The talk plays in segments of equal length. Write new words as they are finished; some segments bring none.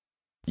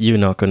you're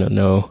not going to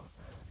know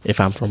if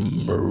I'm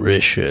from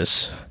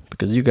Mauritius,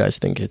 because you guys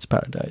think it's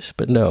paradise.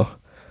 But no,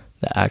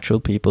 the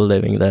actual people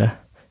living there,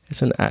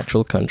 it's an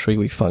actual country,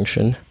 we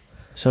function.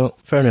 So,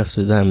 fair enough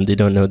to them, they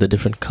don't know the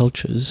different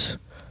cultures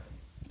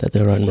that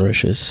there are in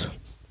Mauritius.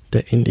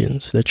 The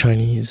Indians, the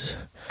Chinese.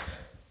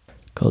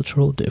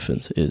 Cultural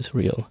difference is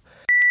real.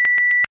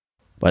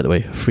 By the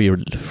way,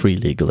 free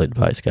legal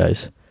advice,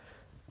 guys.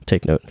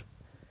 Take note.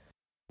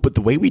 But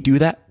the way we do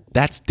that,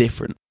 that's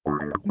different.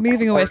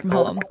 Moving away from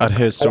home. I'd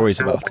heard stories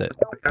about it.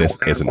 This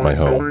isn't my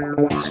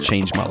home. It's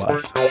changed my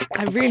life.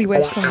 I really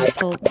wish someone had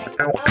told me.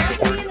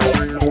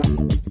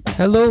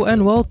 Hello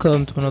and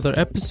welcome to another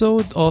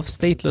episode of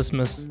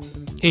Statelessness,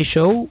 a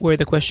show where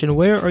the question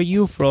 "Where are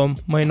you from?"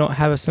 might not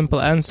have a simple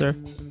answer.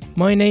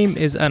 My name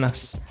is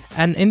Anas,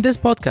 and in this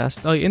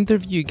podcast I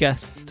interview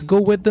guests to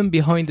go with them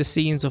behind the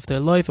scenes of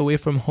their life away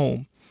from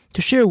home,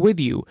 to share with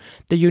you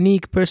the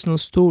unique personal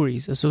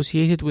stories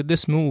associated with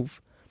this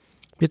move.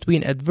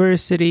 Between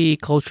adversity,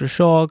 culture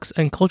shocks,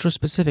 and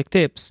culture-specific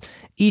tips,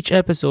 each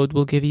episode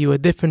will give you a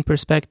different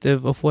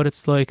perspective of what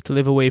it's like to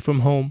live away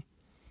from home.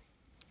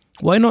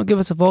 Why not give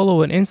us a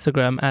follow on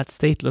Instagram at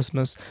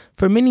Statelessness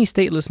for mini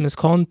Statelessness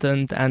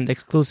content and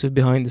exclusive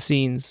behind the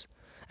scenes.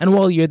 And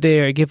while you're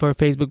there, give our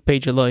Facebook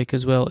page a like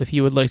as well if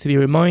you would like to be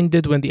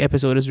reminded when the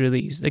episode is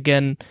released.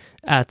 Again,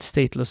 at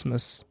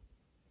Statelessness.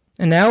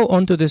 And now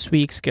on to this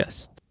week's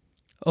guest.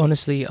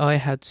 Honestly, I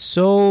had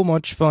so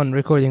much fun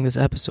recording this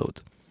episode.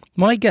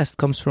 My guest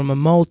comes from a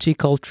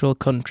multicultural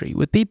country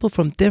with people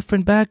from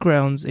different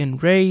backgrounds in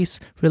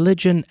race,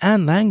 religion,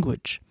 and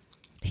language.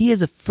 He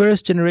is a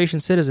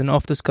first-generation citizen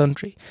of this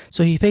country,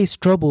 so he faced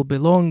trouble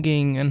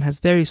belonging and has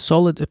very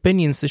solid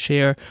opinions to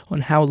share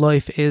on how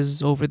life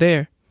is over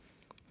there.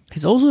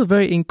 He's also a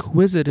very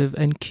inquisitive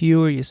and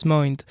curious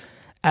mind.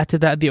 Add to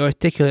that the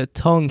articulate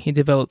tongue he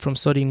developed from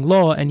studying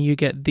law, and you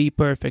get the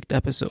perfect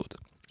episode.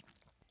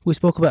 We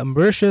spoke about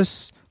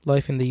Mauritius,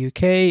 life in the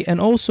UK,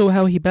 and also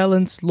how he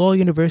balanced law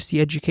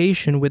university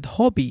education with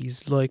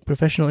hobbies like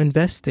professional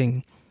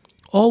investing,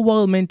 all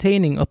while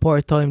maintaining a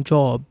part-time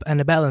job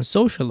and a balanced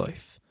social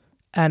life,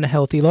 and a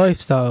healthy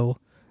lifestyle,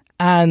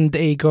 and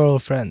a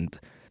girlfriend.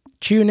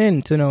 Tune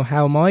in to know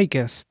how my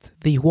guest,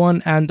 the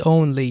one and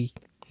only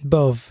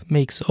Buv,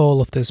 makes all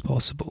of this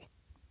possible.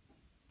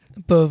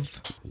 Buv.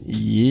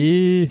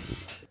 Yeah.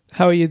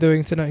 How are you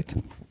doing tonight?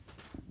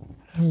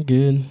 I'm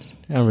good.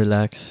 I'm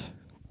relaxed.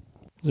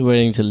 Just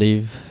waiting to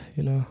leave,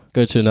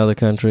 Go to another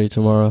country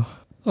tomorrow.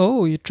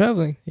 Oh, you're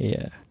traveling?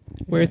 Yeah.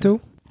 Where to?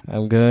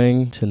 I'm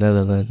going to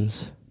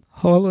Netherlands.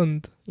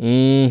 Holland.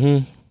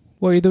 Mm-hmm.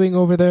 What are you doing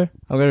over there?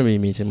 I'm going to be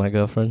meeting my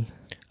girlfriend.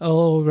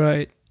 Oh,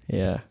 right.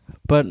 Yeah.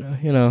 But,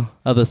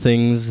 other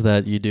things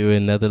that you do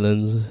in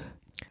Netherlands,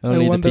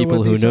 only the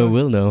people who know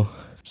will know.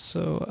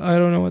 So, I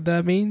don't know what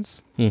that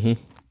means. Mm-hmm.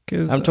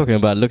 'Cause, I'm talking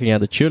about looking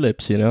at the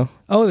tulips,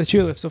 Oh, the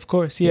tulips, of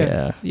course.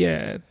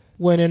 Yeah.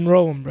 When in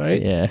Rome, right?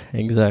 Yeah,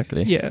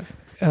 exactly. Yeah.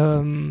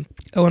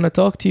 I want to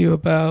talk to you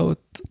about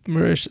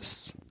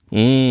Mauritius.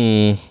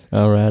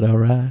 All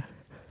right.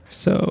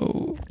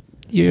 So,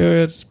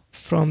 you're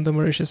from the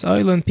Mauritius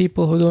island.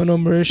 People who don't know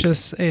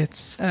Mauritius,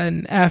 it's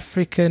an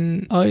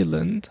African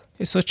island.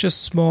 It's such a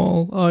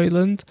small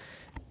island,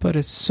 but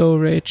it's so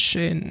rich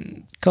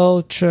in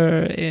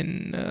culture,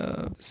 in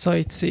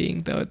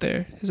sightseeing out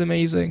there. It's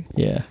amazing.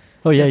 Yeah.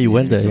 Oh, yeah, you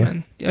went there,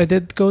 yeah? I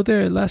did go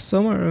there last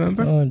summer,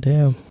 remember? Oh,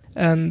 damn.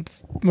 And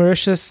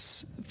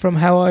Mauritius, from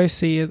how I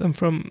see it and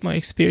from my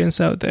experience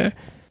out there,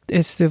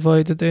 it's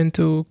divided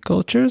into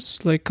cultures,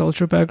 like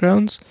culture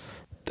backgrounds.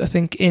 I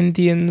think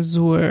Indians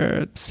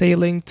were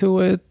sailing to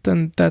it,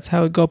 and that's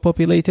how it got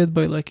populated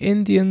by like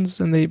Indians,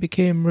 and they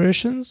became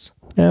Mauritians.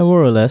 Yeah,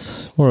 more or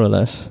less.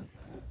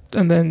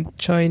 And then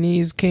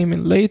Chinese came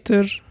in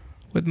later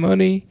with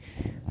money,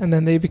 and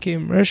then they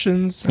became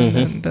Mauritians, and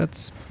then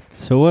that's...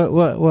 So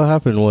what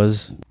happened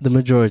was the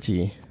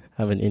majority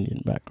have an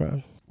Indian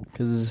background,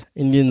 because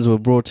Indians were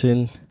brought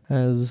in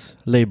as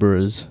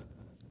laborers.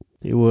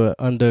 They were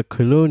under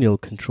colonial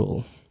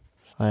control.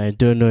 I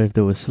don't know if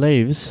they were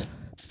slaves,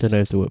 don't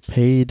know if they were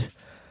paid,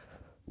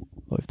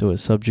 or if they were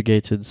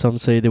subjugated. Some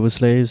say they were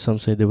slaves, some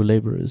say they were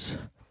laborers.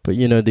 But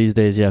these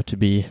days you have to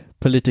be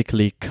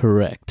politically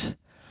correct.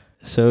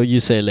 So you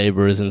say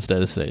laborers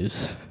instead of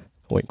slaves.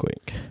 Wink,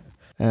 wink.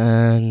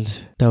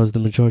 And that was the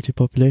majority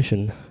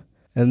population.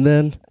 And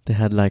then they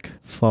had like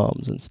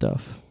farms and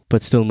stuff.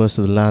 But still most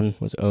of the land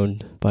was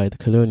owned by the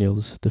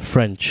colonials, the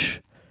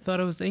French. Thought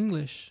it was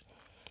English.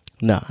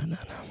 No.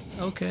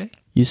 Okay.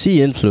 You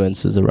see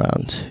influences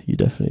around. You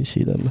definitely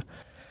see them.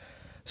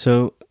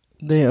 So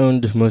they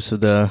owned most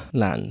of the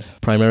land.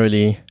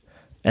 Primarily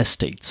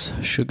estates,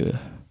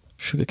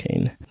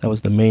 sugarcane. That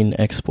was the main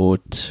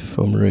export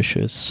for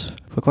Mauritius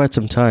for quite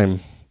some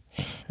time.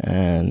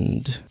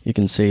 And you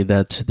can say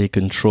that they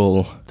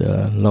control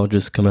the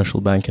largest commercial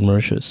bank in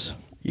Mauritius.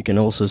 You can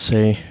also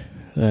say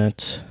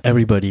that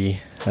everybody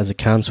has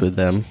accounts with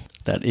them,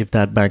 that if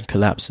that bank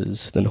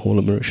collapses, then the whole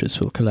of Mauritius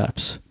will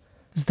collapse.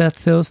 Does that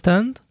still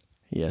stand?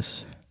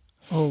 Yes.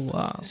 Oh,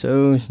 wow.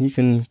 So you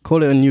can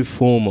call it a new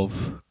form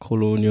of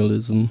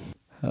colonialism.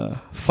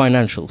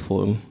 financial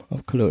form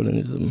of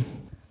colonialism.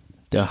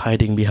 They're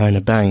hiding behind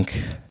a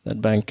bank.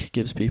 That bank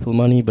gives people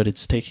money, but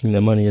it's taking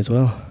their money as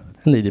well.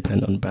 And they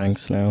depend on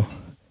banks now.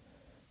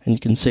 And you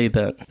can say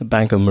that the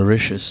Bank of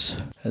Mauritius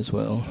as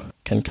well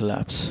can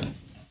collapse.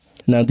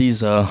 Now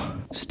these are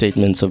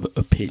statements of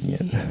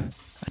opinion.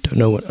 I don't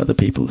know what other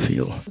people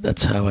feel.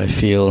 That's how I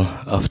feel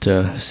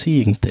after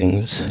seeing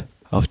things,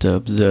 after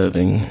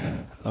observing,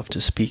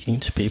 after speaking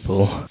to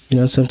people. You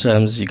know,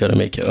 sometimes you gotta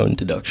make your own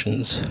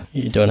deductions.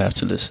 You don't have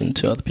to listen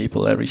to other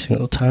people every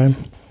single time.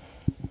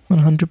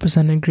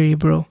 100% agree,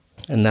 bro.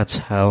 And that's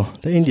how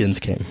the Indians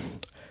came.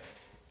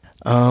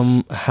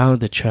 How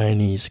the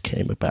Chinese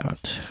came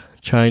about.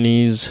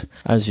 Chinese,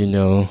 as you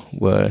know,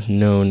 were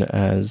known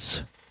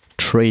as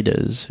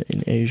traders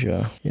in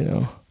Asia, you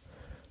know.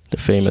 The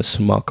famous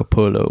Marco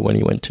Polo, when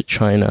he went to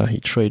China, he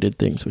traded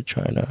things with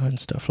China and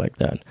stuff like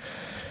that.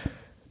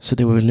 So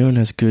they were known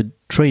as good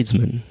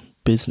tradesmen,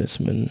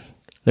 businessmen.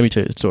 Let me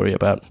tell you a story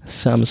about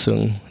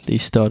Samsung. They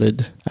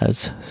started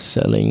as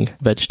selling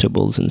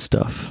vegetables and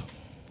stuff.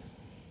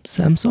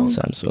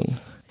 Samsung,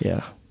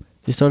 yeah.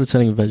 They started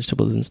selling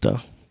vegetables and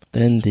stuff.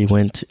 Then they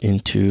went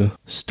into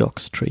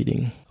stocks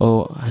trading.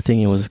 Oh, I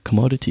think it was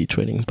commodity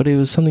trading, but it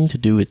was something to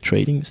do with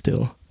trading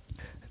still.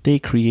 They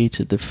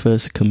created the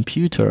first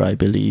computer, I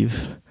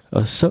believe,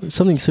 or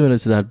something similar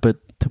to that, but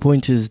the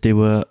point is they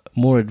were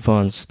more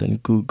advanced than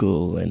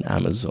Google and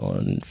Amazon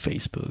and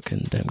Facebook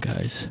and them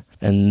guys.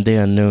 And they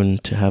are known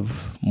to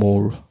have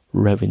more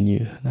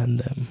revenue than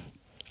them.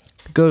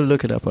 Go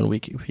look it up on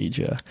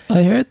Wikipedia.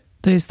 I heard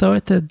they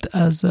started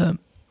as a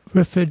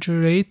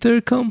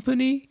refrigerator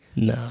company.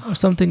 No. Or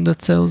something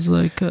that sells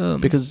like...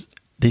 Because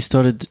they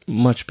started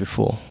much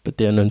before, but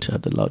they are known to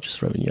have the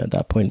largest revenue at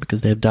that point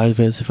because they have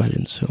diversified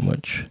in so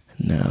much.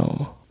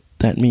 Now,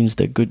 that means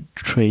they're good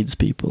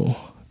tradespeople,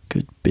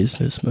 good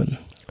businessmen.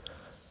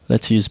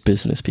 Let's use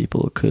business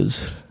people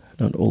because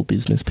not all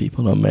business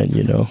people are men,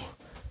 you know.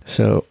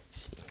 So,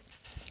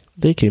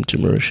 they came to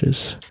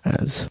Mauritius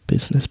as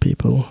business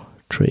people,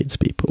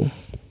 tradespeople.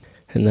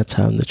 And that's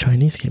how the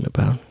Chinese came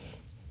about.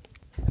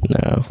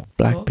 Now,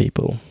 black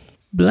people.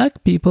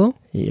 Black people?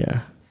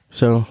 Yeah.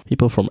 So,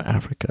 people from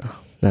Africa.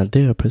 Now,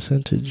 they're a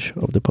percentage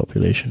of the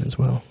population as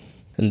well.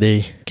 And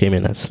they came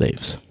in as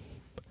slaves.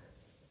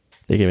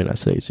 You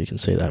can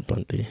say that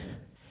bluntly.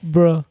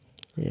 Bruh.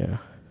 Yeah.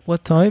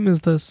 What time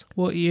is this?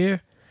 What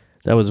year?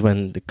 That was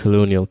when the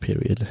colonial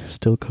period,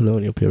 still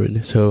colonial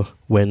period. So,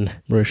 when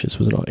Mauritius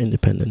was not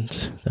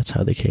independent, that's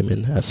how they came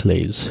in as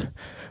slaves.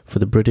 For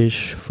the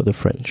British, for the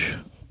French.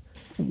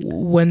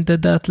 When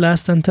did that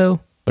last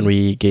until? When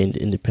we gained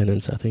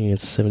independence, I think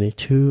it's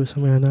 72 or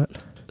something like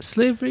that.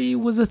 Slavery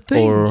was a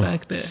thing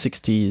back there.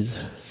 60s,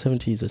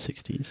 70s or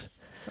 60s.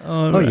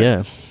 Oh,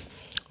 right.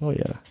 Oh,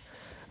 yeah.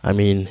 I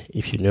mean,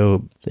 if you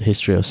know the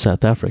history of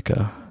South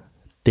Africa,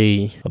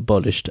 they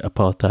abolished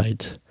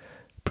apartheid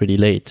pretty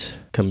late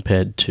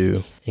compared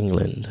to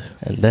England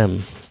and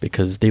them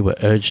because they were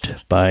urged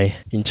by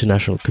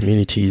international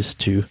communities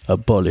to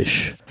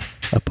abolish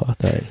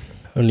apartheid.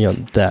 Only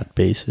on that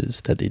basis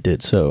that they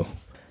did so.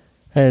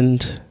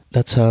 And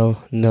that's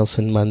how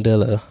Nelson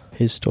Mandela,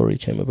 his story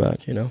came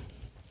about, you know.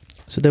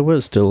 So there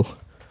was still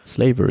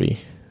slavery.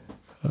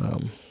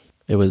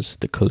 It was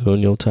the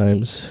colonial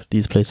times.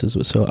 These places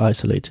were so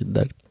isolated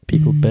that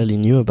people barely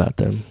knew about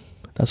them.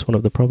 That's one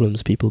of the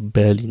problems. People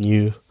barely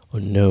knew or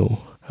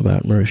know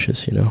about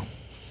Mauritius, you know.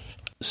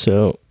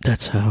 So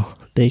that's how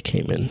they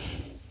came in.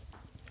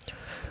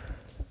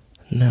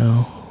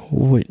 Now,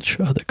 which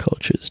other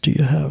cultures do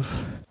you have?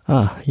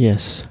 Ah,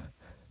 yes.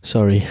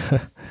 Sorry.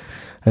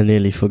 I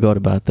nearly forgot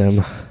about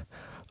them.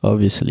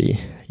 Obviously,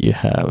 you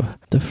have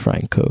the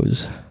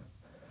Francos.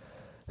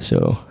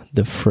 So,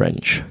 the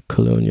French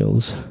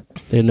colonials.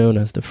 They're known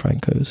as the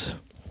Francos.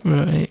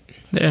 Right.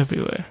 They're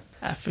everywhere.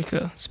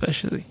 Africa,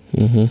 especially.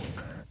 Mm-hmm.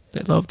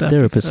 They love that.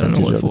 They're a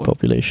percentage of the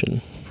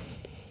population.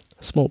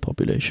 A small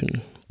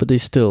population. But they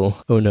still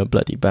own a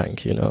bloody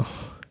bank, you know.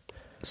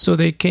 So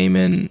they came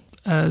in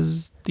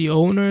as the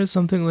owners,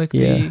 something like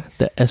the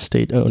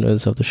estate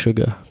owners of the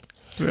sugar.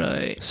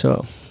 Right.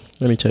 So,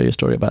 let me tell you a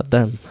story about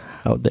them.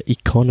 How the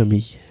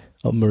economy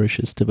of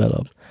Mauritius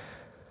developed.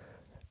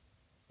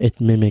 It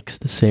mimics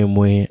the same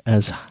way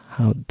as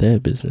how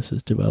their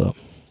businesses develop.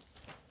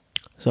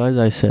 So as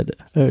I said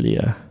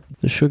earlier,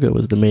 the sugar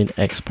was the main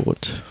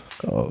export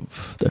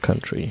of the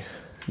country.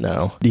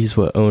 Now, these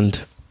were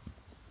owned,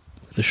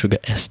 the sugar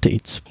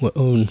estates were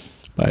owned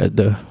by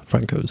the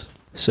Francos.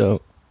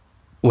 So,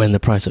 when the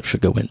price of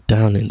sugar went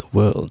down in the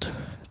world,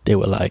 they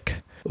were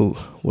like, oh,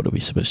 what are we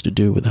supposed to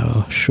do with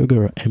our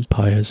sugar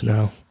empires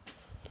now?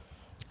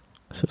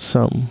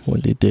 So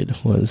what they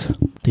did was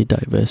they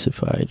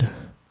diversified.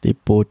 They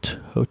bought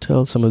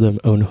hotels. Some of them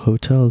own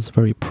hotels,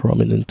 very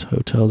prominent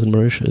hotels in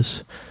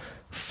Mauritius.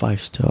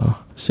 5-star,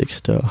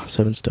 6-star,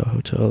 7-star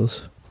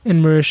hotels.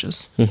 In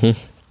Mauritius? Mm-hmm.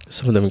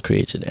 Some of them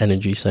created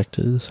energy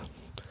sectors.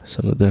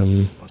 Some of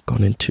them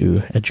gone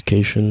into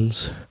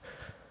educations,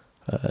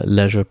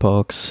 leisure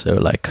parks, so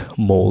like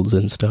malls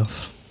and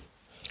stuff.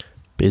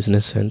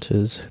 Business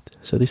centers.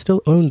 So they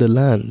still own the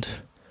land.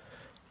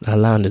 Now,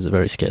 land is a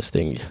very scarce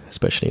thing,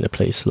 especially in a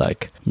place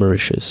like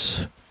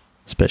Mauritius,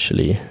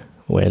 especially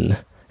when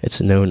it's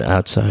known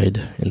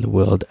outside in the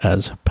world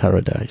as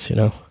paradise, you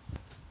know.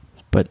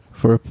 But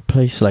for a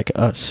place like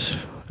us,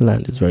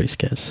 land is very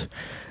scarce.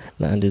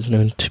 Land is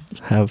known to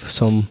have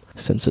some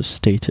sense of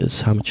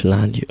status, how much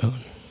land you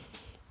own.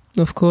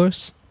 Of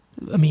course.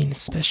 I mean,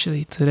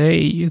 especially today,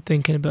 you're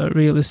thinking about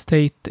real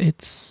estate.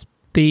 It's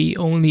the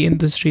only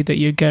industry that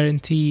you're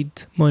guaranteed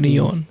money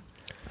on.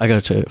 I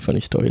gotta tell you a funny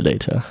story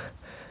later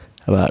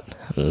about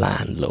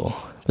land law,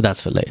 but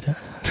that's for later.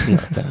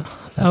 Not now.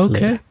 That's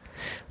Okay. later.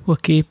 We'll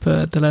keep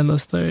the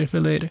landlord story for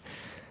later.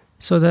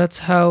 So that's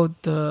how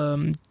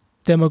the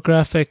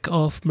demographic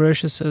of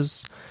Mauritius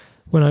is.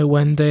 When I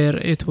went there,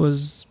 it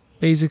was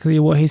basically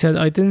what he said.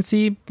 I didn't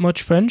see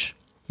much French.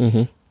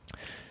 Mm-hmm.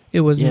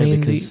 It was Yeah,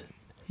 mainly...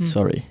 because,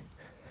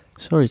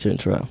 sorry to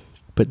interrupt,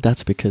 but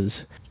that's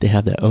because they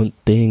have their own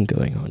thing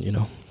going on, you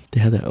know. They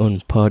have their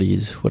own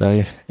parties. What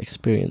I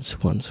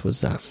experienced once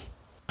was that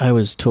I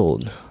was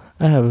told,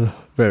 I have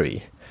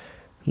very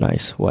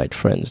nice white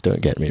friends,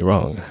 don't get me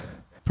wrong,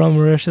 From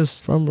Mauritius.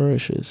 from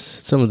Mauritius.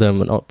 Some of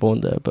them are not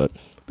born there, but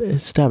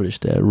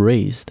established there,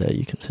 raised there,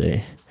 you can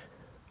say.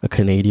 A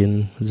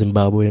Canadian,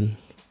 Zimbabwean,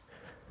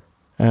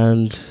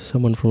 and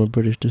someone from a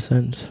British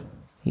descent.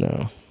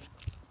 No.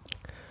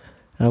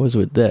 I was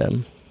with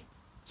them.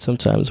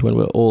 Sometimes when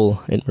we're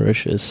all in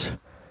Mauritius,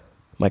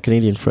 my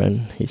Canadian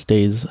friend, he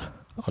stays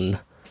on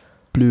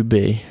Blue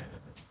Bay,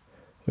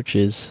 which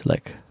is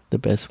like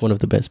one of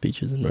the best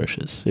beaches in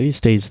Mauritius. So he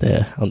stays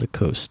there on the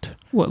coast.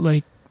 What,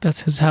 like,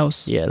 that's his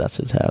house? Yeah, that's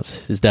his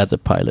house. His dad's a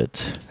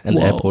pilot, and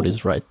the Whoa. airport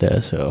is right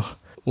there. So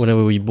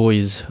whenever we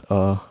boys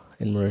are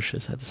in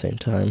Mauritius at the same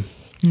time,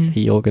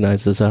 he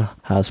organizes a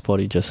house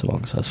party just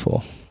amongst us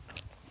four.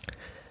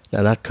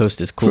 Now that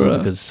coast is cool Bruh.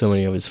 because so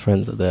many of his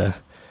friends are there.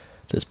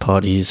 There's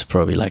parties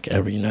probably like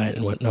every night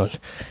and whatnot.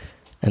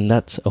 And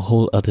that's a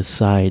whole other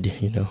side,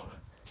 you know.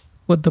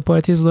 What the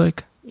party's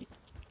like?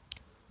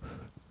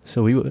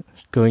 So we were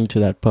going to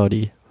that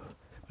party.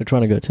 We're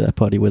trying to go to that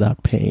party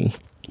without paying.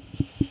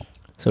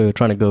 So we were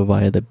trying to go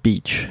via the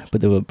beach, but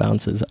there were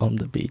bouncers on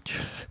the beach.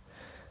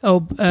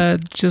 Oh,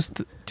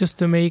 just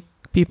to make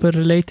people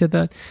relate to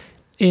that,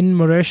 in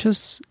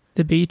Mauritius,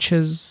 the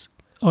beaches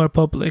are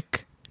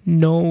public.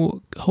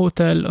 No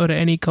hotel or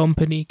any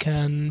company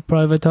can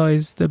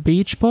privatize the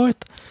beach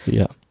part.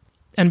 Yeah.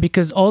 And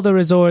because all the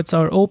resorts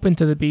are open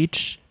to the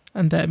beach,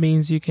 and that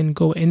means you can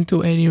go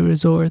into any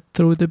resort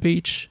through the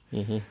beach.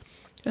 Mm-hmm.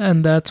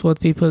 And that's what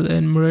people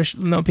in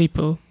Mauritius, not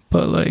people,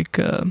 but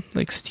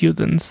like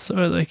students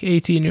or like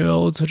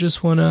 18-year-olds who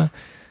just want to,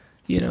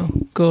 you know,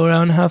 go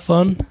around and have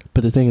fun.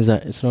 But the thing is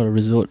that it's not a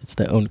resort, it's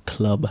their own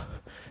club.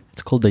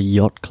 It's called the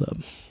Yacht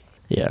Club.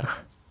 Yeah.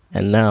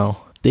 And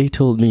now, they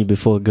told me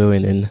before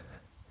going in,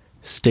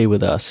 stay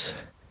with us,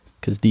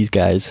 because these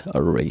guys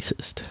are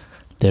racist.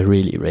 They're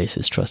really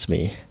racist, trust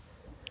me.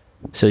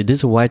 So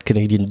this white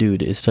Canadian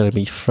dude is telling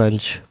me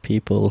French,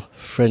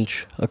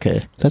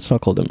 okay, let's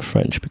not call them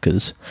French,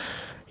 because,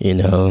 you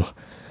know,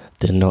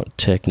 they're not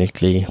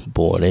technically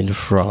born in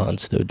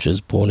France, they're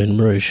just born in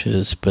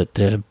Mauritius, but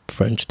they're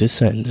French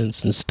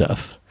descendants and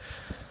stuff.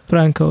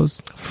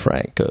 Francos.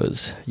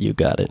 Francos, you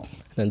got it.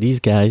 And these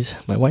guys,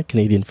 my white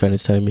Canadian friend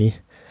is telling me,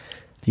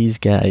 these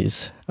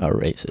guys are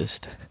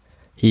racist.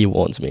 He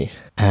warns me.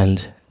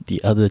 And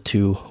the other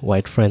two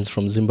white friends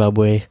from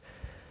Zimbabwe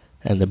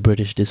and the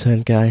British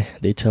descent guy,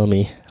 they tell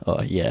me,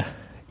 oh yeah,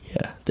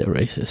 they're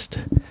racist.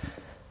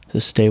 So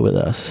stay with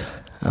us.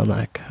 I'm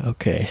like,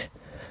 okay.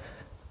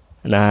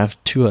 And I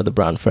have two other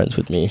brown friends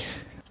with me.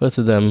 Both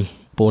of them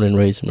born and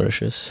raised in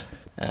Mauritius.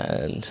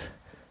 And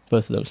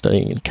both of them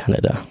studying in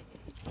Canada.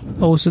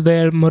 Oh, so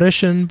they're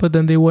Mauritian, but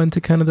then they went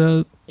to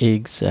Canada.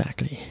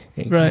 Exactly.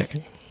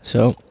 Right.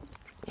 So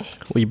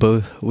we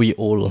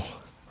all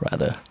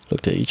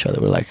looked at each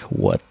other. We're like,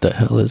 what the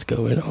hell is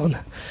going on?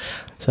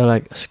 So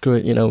like, screw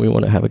it, you know, we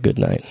want to have a good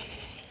night.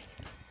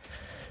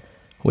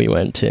 We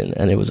went in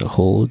and it was a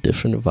whole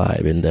different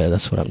vibe in there.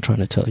 That's what I'm trying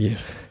to tell you.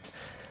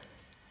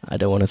 I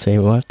don't want to say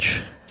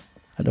much.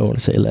 I don't want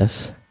to say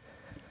less.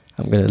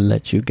 I'm going to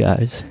let you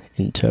guys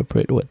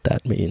interpret what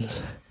that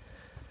means.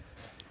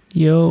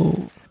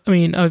 Yo, I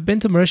mean, I've been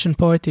to Mauritian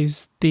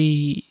parties,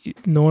 the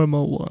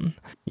normal one.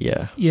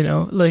 Yeah. You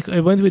know, like I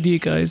went with you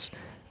guys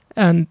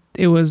and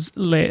it was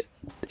lit.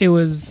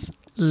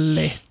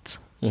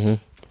 Mm-hmm.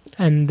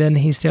 And then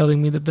he's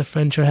telling me that the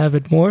French are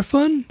having more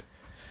fun?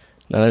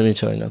 Now let me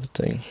tell you another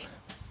thing.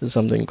 There's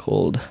something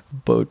called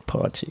boat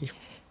party.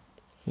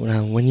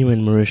 When you were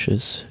in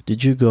Mauritius,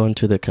 did you go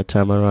onto the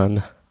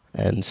catamaran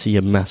and see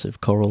a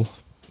massive coral?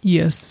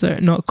 Yes, sir.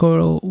 Not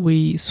coral.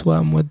 We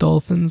swam with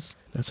dolphins.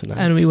 That's a nice.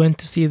 And we went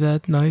to see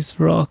that nice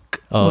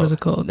rock. Oh, what is it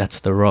called? That's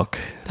the rock.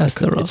 That's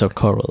the rock. It's a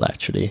coral,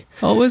 actually.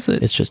 Oh, is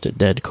it? It's just a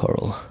dead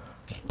coral.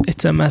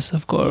 It's a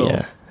massive coral.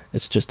 Yeah,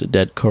 it's just a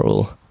dead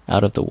coral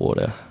out of the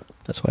water.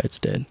 That's why it's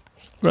dead.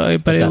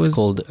 Right, but that's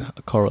called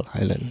a coral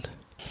island.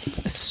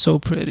 It's so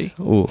pretty.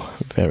 Ooh,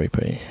 very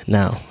pretty.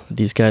 Now,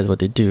 these guys, what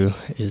they do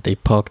is they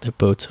park their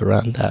boats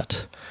around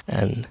that.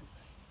 And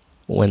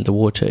when the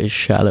water is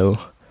shallow,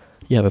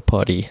 you have a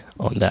party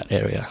on that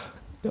area.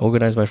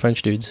 Organized by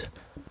French dudes.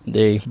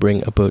 They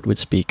bring a boat with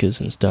speakers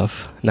and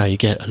stuff. Now you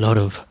get a lot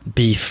of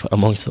beef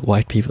amongst the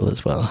white people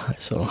as well.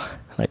 So,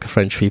 like,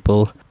 French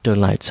people don't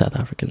like South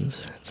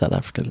Africans. South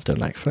Africans don't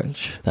like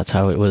French. That's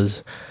how it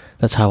was.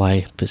 That's how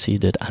I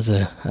perceived it as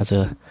a,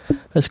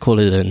 let's call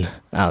it an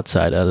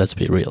outsider. Let's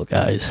be real,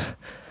 guys.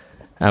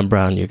 I'm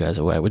brown, you guys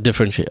are white. We're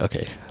differentiated.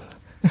 Okay,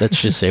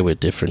 let's just say we're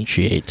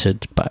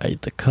differentiated by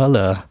the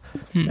color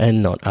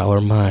and not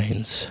our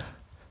minds.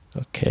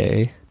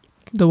 Okay.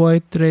 The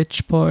white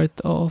rich part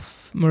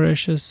of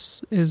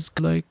Mauritius is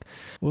like,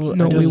 Well,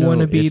 no, I don't we want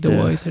to know be if the they're-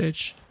 white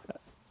rich.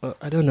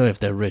 I don't know if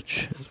they're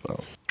rich as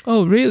well.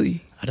 Oh,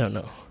 really? I don't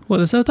know. Well,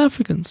 the South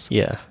Africans.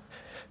 Yeah,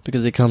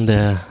 because they come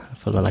there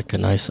for like a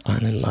nice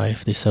island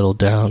life. They settle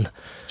down.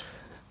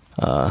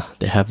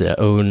 They have their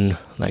own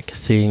like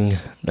thing.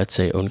 Let's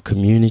say own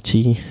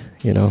community.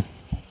 You know,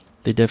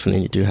 they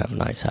definitely do have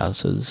nice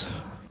houses.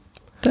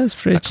 That's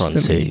I rich can't to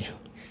say me.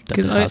 that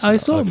Because the I houses are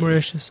saw ugly.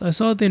 Mauritius. I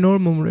saw the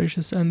normal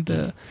Mauritius,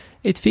 and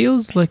it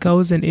feels like I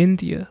was in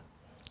India.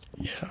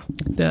 Yeah,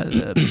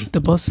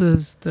 The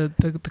buses, the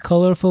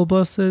colorful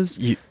buses,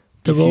 the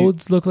if you-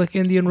 roads look like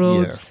Indian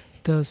roads.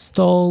 The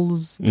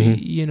stalls,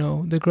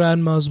 Mhm. the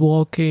grandmas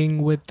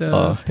walking with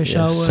the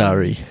Peshawar.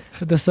 Sari.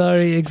 The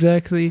sari,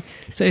 exactly.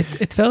 So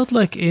it felt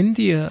like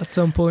India at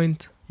some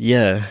point.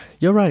 Yeah,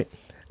 you're right,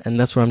 and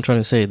that's what I'm trying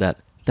to say. That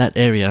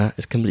area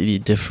is completely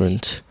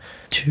different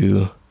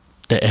to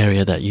the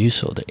area that you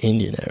saw, the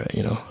Indian area.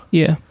 You know.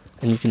 Yeah.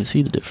 And you can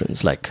see the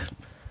difference. Like,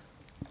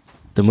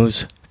 the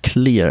most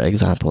clear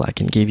example I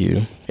can give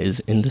you is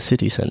in the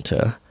city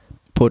center,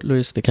 Port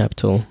Louis, the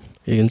capital.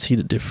 You can see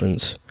the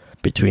difference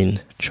between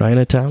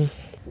Chinatown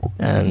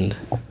and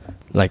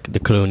like the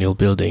colonial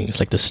buildings,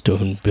 like the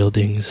stone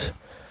buildings.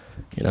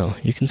 You know,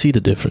 you can see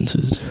the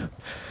differences.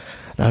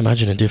 Now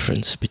imagine a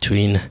difference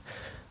between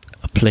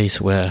a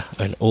place where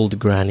an old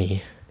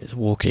granny is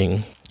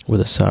walking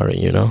with a sari,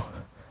 you know,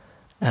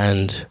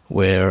 and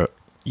where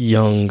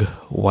young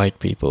white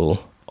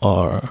people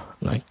are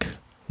like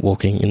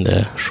walking in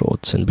their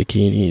shorts and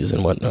bikinis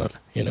and whatnot,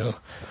 you know,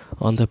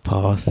 on the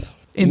path.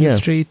 In the Yeah.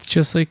 streets,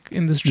 just like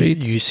in the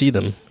streets. You see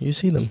them. You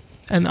see them.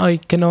 And I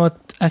cannot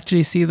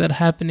actually see that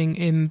happening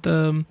in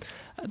the...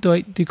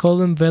 Do you call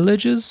them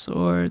villages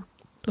or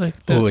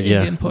like the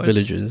Indian parts?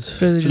 Villages.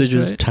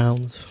 Villages, right.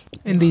 Towns.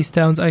 In these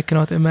towns, I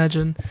cannot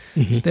imagine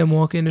Mhm. them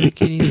walking in a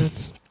bikini.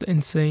 That's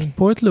insane.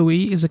 Port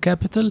Louis is a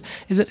capital.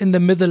 Is it in the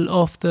middle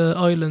of the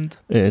island?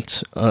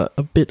 It's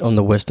a bit on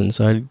the western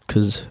side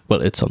because,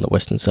 well, it's on the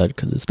western side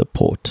because it's the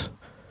port.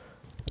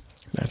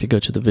 Now, if you go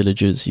to the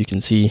villages, you can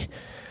see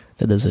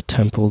that there's a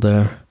temple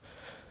there.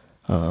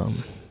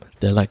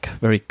 They're like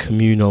very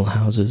communal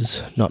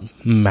houses, not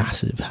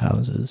massive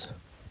houses.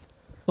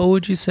 What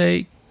would you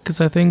say?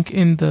 Because I think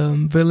in the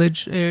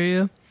village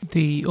area,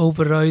 the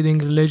overriding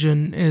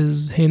religion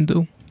is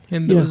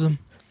Hinduism.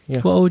 Yeah.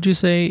 What would you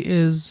say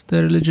is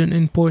the religion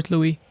in Port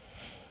Louis?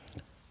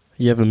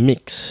 You have a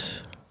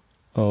mix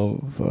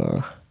of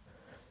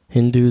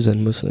Hindus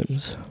and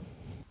Muslims.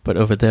 But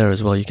over there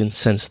as well, you can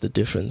sense the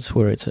difference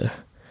where it's a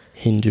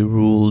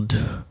Hindu-ruled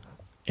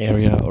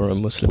area or a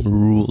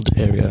Muslim-ruled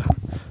area,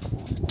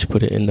 to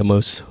put it in the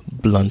most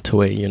blunt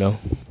way, you know.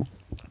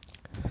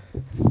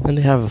 And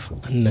they have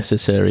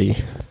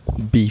unnecessary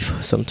beef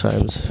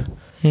sometimes.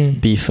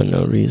 Beef for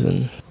no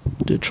reason.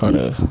 They're trying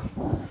to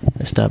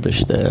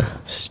establish their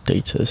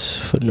status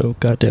for no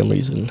goddamn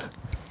reason.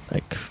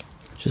 Like,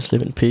 just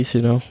live in peace,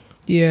 you know.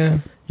 Yeah.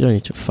 You don't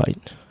need to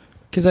fight.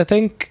 Because I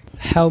think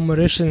how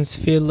Mauritians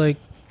feel like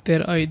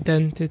their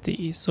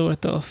identity,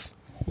 sort of.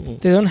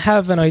 They don't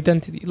have an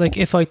identity. Like,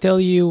 if I tell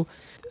you,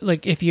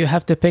 like, if you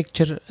have to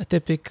picture a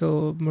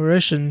typical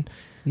Mauritian,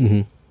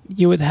 Mm-hmm.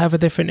 you would have a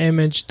different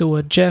image to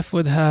what Jeff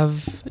would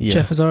have. Yeah.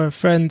 Jeff is our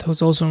friend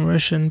who's also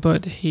Mauritian,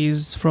 but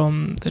he's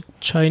from the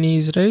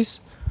Chinese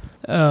race.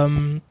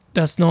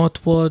 That's not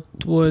what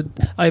would...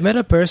 I met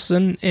a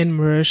person in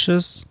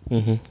Mauritius.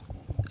 Mm-hmm.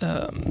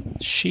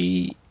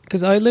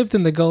 Because I lived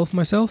in the Gulf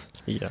myself.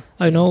 Yeah.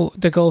 I know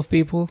the Gulf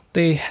people.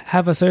 They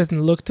have a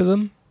certain look to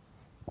them.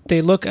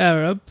 They look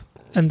Arab,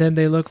 and then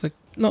they look like,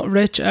 not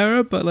rich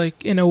Arab, but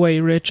like, in a way,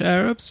 rich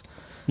Arabs.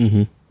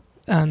 Mm-hmm.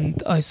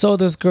 And I saw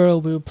this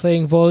girl, we were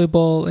playing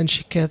volleyball, and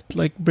she kept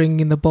like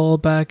bringing the ball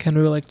back, and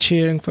we were like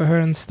cheering for her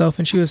and stuff,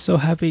 and she was so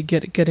happy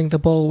getting the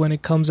ball when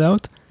it comes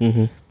out.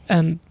 Mm-hmm.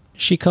 And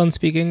she can't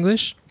speak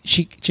English.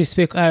 She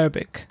spoke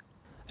Arabic.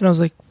 And I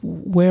was like,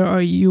 where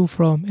are you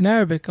from? In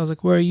Arabic. I was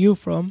like, where are you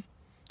from?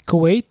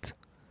 Kuwait?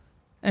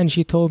 And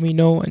she told me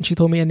no, and she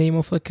told me a name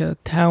of like a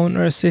town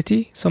or a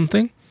city,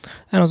 something.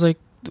 And I was like,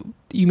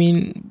 you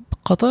mean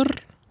Qatar?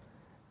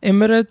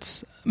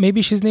 Emirates?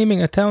 Maybe she's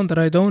naming a town that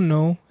I don't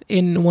know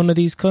in one of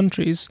these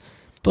countries,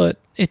 but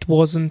it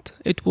wasn't.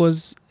 It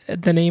was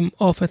the name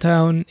of a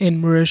town in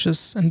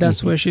Mauritius, and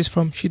that's where she's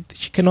from. She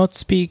cannot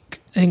speak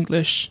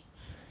English.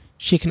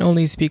 She can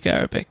only speak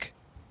Arabic,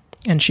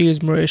 and she is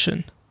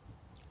Mauritian.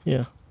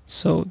 Yeah.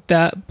 So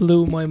that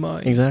blew my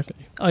mind. Exactly.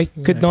 I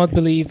could not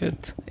believe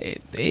it.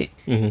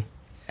 Mm-hmm.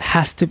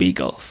 has to be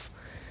Gulf.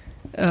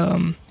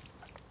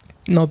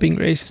 Not being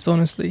racist,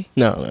 honestly.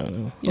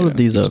 No. You All know, of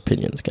these are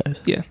opinions,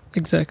 guys. Yeah,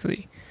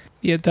 exactly.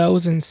 Yeah, that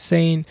was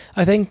insane.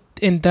 I think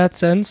in that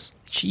sense,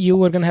 you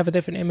were going to have a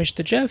different image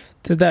to Jeff,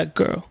 to that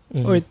girl,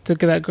 Mhm. or to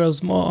that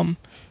girl's mom.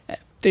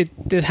 They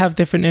have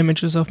different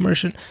images of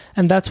Mauritian.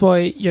 And that's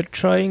why you're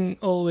trying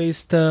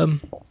always to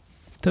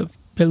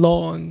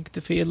belong,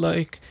 to feel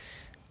like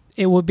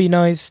it would be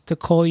nice to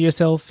call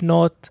yourself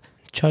not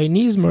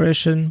Chinese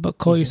Mauritian, but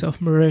call yourself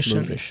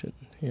Mauritian, Mauritian,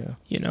 yeah.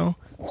 you know?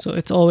 So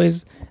it's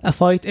always a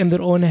fight in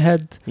their own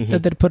head Mhm.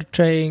 that they're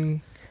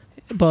portraying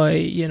by,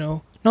 you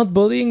know, not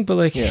bullying, but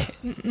like Yeah.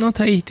 not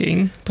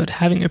hating, but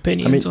having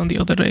opinions on the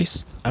other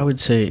race. I would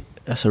say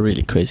that's a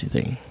really crazy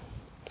thing.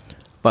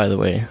 By the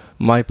way,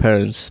 my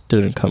parents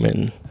didn't come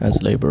in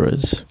as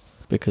laborers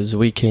because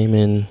we came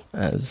in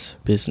as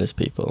business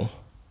people.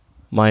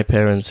 My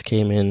parents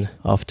came in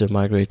after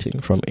migrating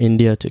from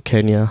India to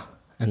Kenya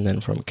and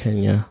then from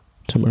Kenya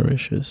to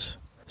Mauritius.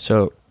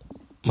 So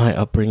my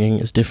upbringing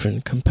is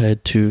different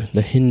compared to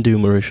the Hindu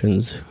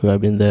Mauritians who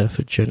have been there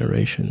for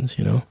generations,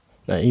 you know.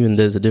 Now, even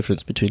there's a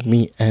difference between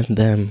me and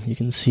them. You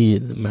can see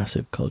the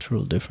massive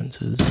cultural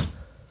differences.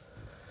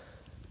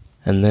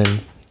 And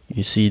then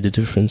you see the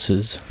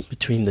differences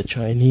between the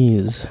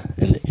Chinese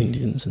and the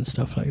Indians and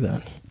stuff like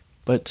that.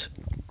 But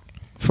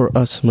for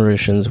us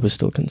Mauritians, we're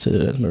still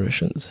considered as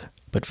Mauritians.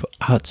 But for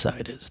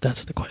outsiders,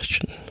 that's the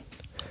question.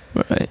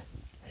 Right.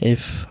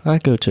 If I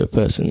go to a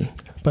person,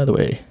 by the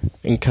way,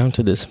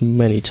 encounter this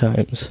many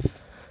times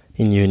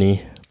in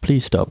uni,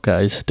 please stop,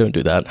 guys, don't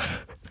do that.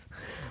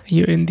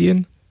 You're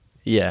Indian?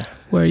 Yeah.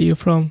 Where are you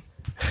from?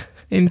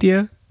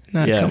 India?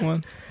 Nah, Yeah. come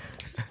on.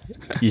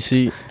 You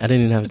see, I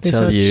didn't even have to They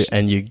tell you, such-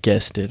 and you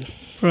guessed it.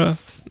 Bruh,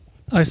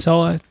 I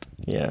saw it.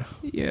 Yeah.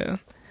 Yeah.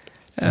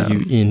 Are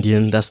you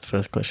Indian? That's the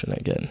first question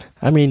I get.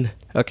 I mean,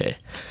 okay,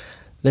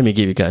 let me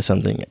give you guys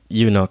something.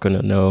 You're not going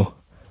to know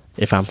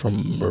if I'm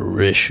from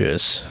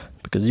Mauritius,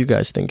 because you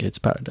guys think it's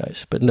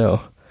paradise. But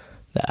no,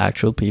 the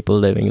actual people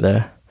living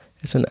there,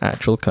 it's an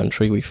actual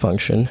country. We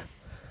function.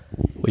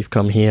 We've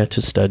come here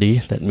to study.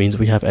 That means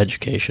we have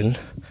education.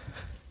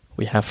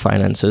 We have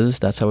finances.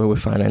 That's how we're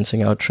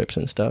financing our trips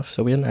and stuff.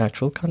 So we're an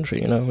actual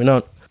country, you know. We're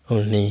not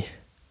only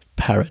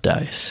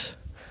paradise.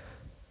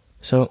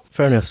 So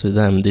fair enough to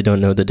them. They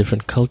don't know the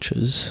different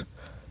cultures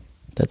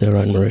that there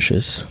are in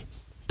Mauritius.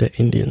 The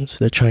Indians,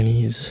 the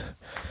Chinese.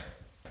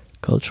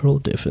 Cultural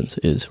difference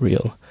is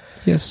real.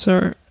 Yes,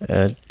 sir.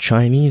 A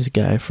Chinese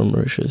guy from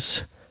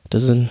Mauritius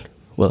doesn't,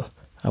 well,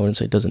 I wouldn't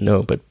say doesn't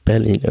know, but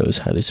barely knows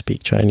how to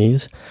speak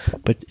Chinese,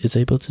 but is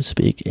able to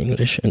speak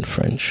English and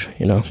French,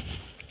 you know.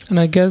 And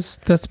I guess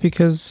that's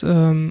because,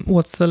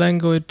 what's the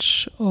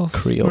language of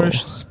Creole.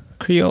 Mauritius?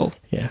 Creole.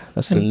 Yeah,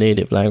 that's the And-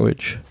 native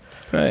language.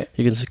 Right.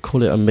 You can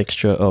call it a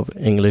mixture of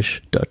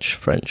English, Dutch,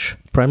 French.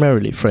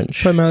 Primarily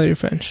French. Primarily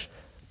French.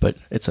 But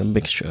it's a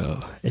mixture.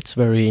 It's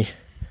very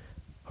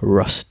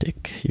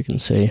rustic. You can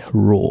say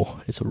raw.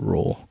 It's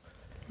raw.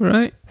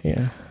 Right?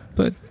 Yeah.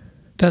 But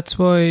that's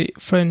why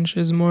French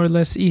is more or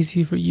less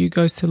easy for you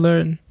guys to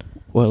learn.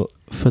 Well,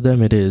 for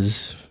them it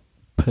is,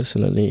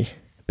 personally,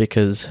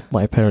 because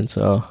my parents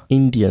are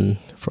Indian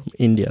from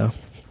India.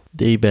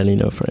 They barely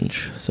know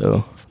French.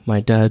 So my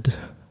dad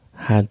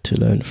had to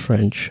learn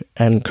French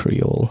and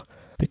Creole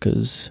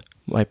because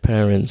my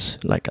parents,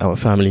 like our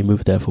family,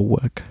 moved there for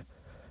work.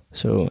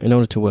 So in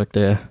order to work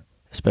there,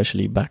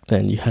 especially back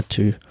then, you had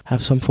to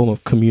have some form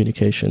of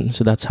communication.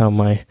 So that's how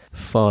my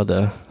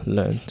father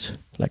learned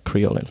like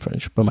Creole and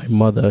French. But my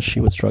mother, she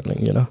was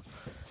struggling, you know,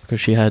 because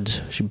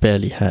she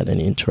barely had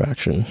any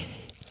interaction.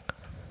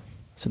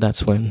 So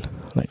that's when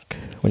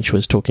she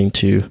was talking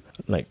to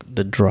like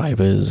the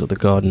drivers or the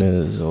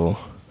gardeners or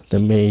the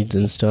maids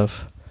and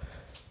stuff,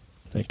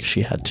 like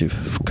she had to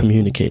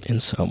communicate in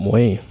some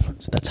way.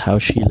 So that's how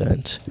she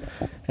learned.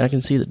 And I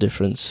can see the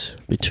difference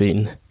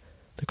between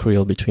the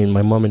Creole between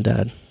my mom and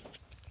dad.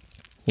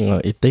 You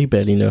know, if they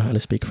barely know how to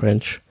speak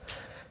French,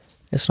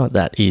 it's not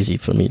that easy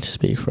for me to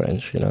speak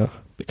French, you know,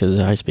 because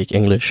I speak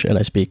English and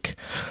I speak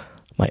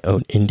my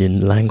own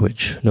Indian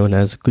language known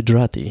as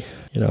Gujarati,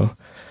 you know.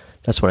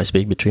 That's what I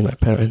speak between my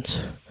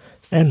parents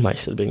and my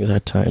siblings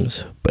at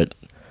times. But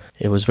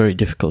it was very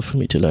difficult for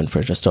me to learn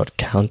French. I started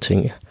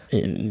counting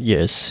in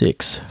year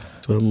 6.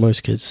 Well,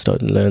 most kids start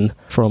to learn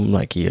from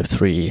like year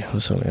 3 or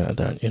something like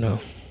that, you know.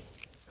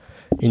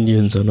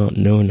 Indians are not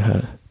known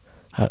how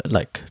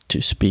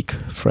to speak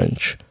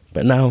French.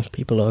 But now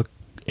people are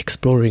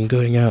exploring,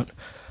 going out.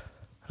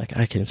 Like,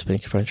 I can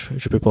speak French.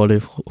 Je peux parler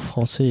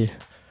français.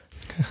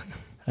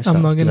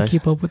 I'm not going to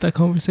keep up with that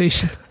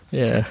conversation.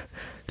 Yeah.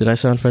 Did I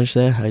sound French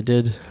there? I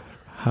did.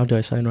 How do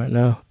I sound right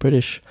now?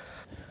 British.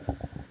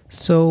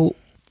 So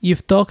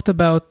you've talked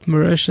about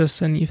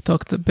Mauritius and you've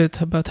talked a bit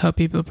about how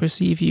people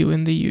perceive you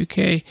in the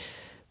UK.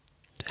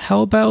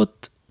 How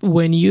about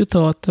when you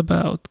thought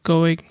about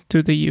going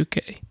to the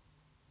UK?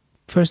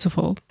 First of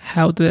all,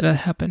 how did that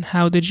happen?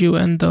 How did you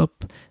end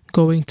up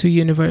going to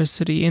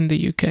university in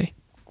the UK?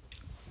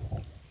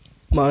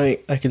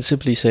 I can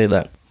simply say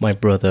that my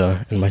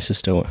brother and my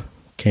sister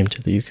came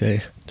to the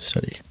UK to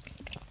study.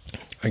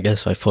 I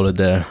guess I followed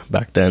there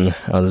back then.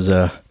 I was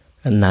a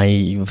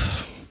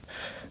naive,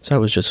 so I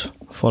was just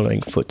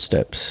following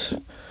footsteps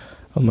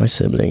of my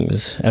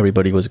siblings.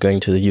 Everybody was going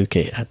to the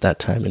UK at that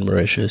time in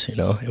Mauritius, you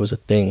know, it was a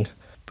thing.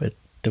 But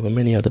there were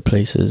many other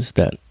places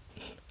that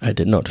I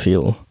did not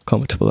feel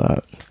comfortable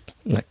at.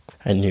 Like,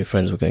 I knew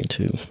friends were going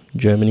to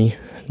Germany,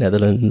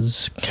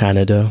 Netherlands,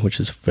 Canada, which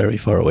is very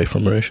far away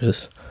from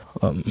Mauritius,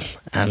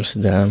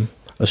 Amsterdam,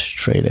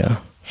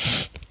 Australia.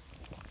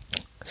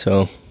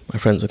 So my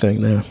friends were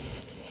going there.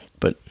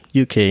 But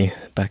UK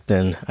back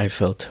then I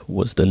felt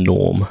was the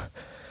norm.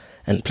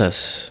 And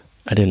plus,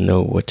 I didn't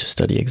know what to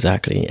study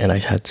exactly, and I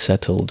had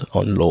settled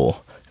on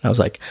law. And I was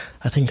like,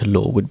 I think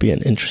law would be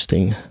an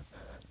interesting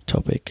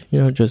topic, you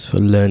know, just for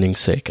learning's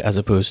sake, as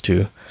opposed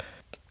to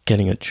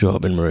getting a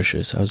job in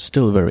Mauritius. I was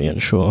still very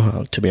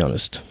unsure, to be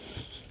honest.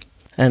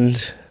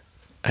 And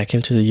I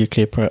came to the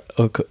UK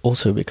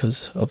also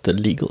because of the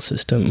legal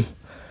system.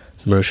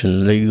 The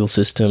Mauritian legal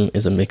system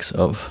is a mix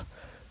of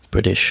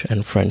British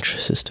and French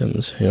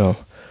systems, you know.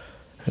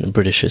 And the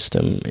British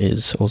system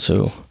is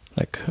also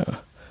like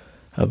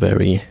a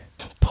very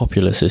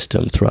popular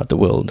system throughout the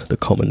world, the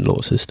common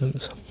law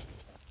systems.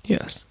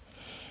 Yes.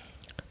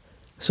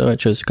 So I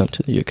chose to come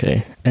to the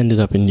UK. Ended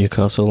up in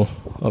Newcastle,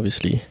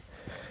 obviously.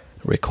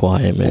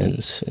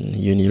 Requirements and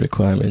uni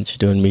requirements. You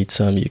don't meet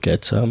some, you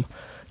get some.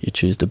 You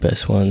choose the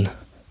best one.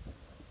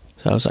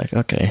 So I was like,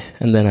 okay.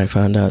 And then I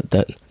found out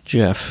that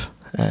Jeff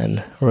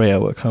and Rhea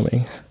were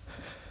coming.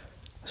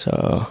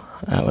 So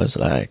I was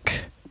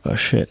like, oh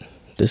shit,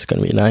 this is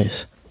going to be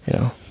nice, you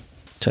know.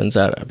 Turns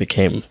out I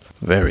became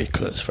very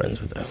close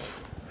friends with them.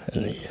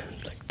 And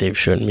like they've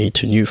shown me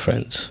to new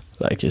friends,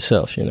 like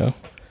yourself, you know.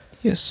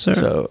 Yes, sir.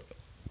 So,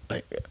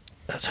 like,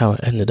 that's how I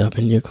ended up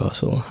in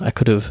Newcastle. I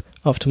could have,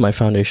 after my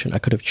foundation, I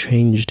could have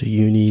changed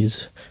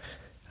unis.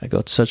 I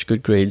got such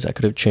good grades, I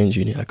could have changed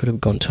uni. I could have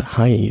gone to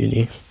higher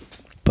uni.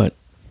 But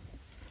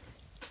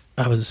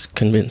I was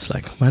convinced,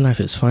 like, my life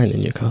is fine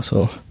in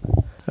Newcastle.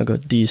 I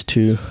got these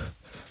two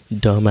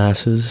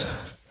dumbasses.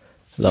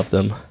 Love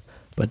them,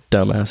 but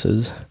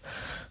dumbasses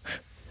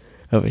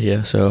over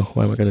here, so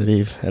why am I going to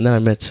leave? And then I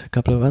met a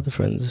couple of other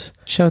friends.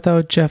 Shout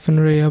out Jeff and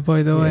Rhea,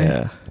 by the way.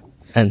 Yeah.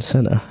 And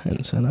Senna.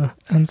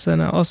 And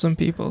Senna, awesome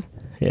people.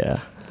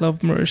 Yeah.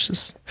 Love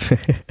Mauritius.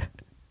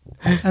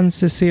 And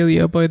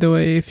Cecilia, by the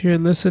way, if you're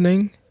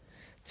listening.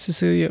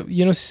 Cecilia,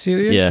 you know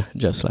Cecilia? Yeah,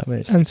 just like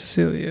me. And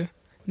Cecilia.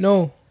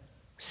 No,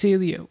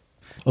 Celia.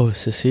 Oh,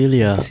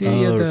 Cecilia.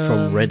 Cecilia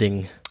From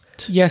Reading.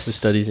 Yes. Who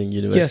studies in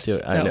university.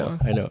 Yes, I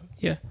know.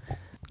 Yeah.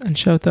 And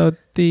shout out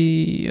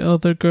the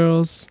other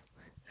girls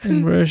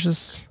in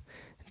Mauritius.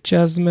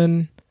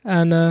 Jasmine,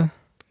 Anna,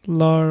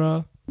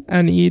 Laura,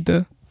 and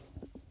Ida.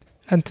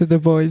 And to the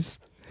boys.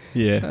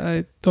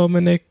 Yeah.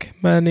 Dominic,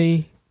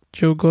 Manny,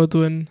 Joe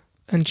Godwin,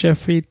 and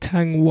Jeffrey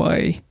Tang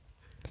Wai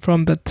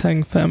from the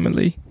Tang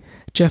family.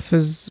 Jeff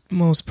is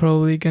most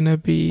probably gonna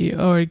be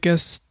our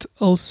guest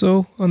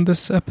also on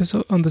this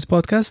episode, on this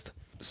podcast.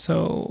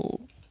 So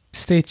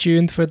stay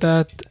tuned for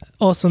that.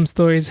 Awesome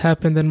stories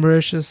happened in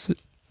Mauritius.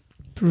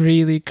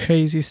 Really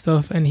crazy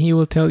stuff, and he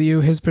will tell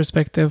you his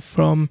perspective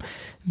from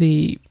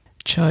the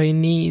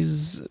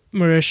Chinese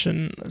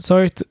Mauritian.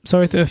 Sorry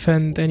to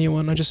offend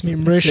anyone. I just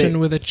mean Mauritian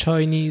with a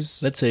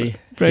Chinese. Let's say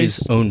race.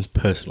 his own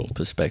personal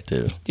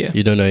perspective. Yeah.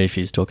 You don't know if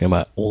he's talking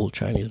about all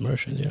Chinese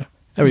Mauritians. Yeah.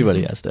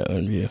 Everybody has their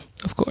own view.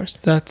 Of course,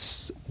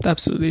 that's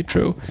absolutely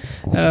true.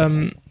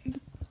 I'm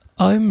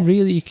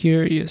really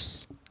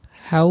curious.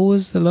 How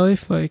was the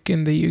life like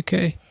in the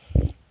UK?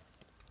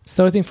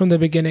 Starting from the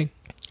beginning.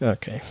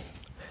 Okay.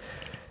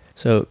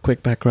 So,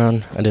 quick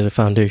background. I did a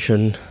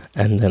foundation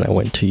and then I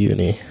went to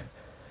uni.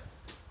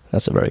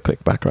 That's a very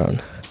quick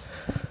background.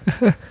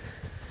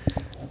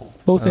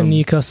 Both in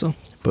Newcastle.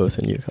 Both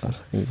in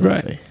Newcastle,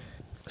 exactly. Right.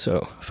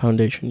 So,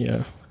 foundation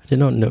year. I did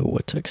not know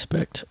what to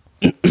expect.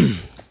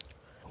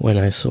 When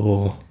I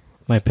saw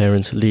my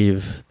parents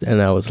leave,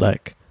 then I was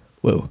like,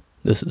 whoa,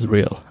 this is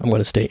real. I'm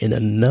going to stay in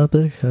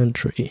another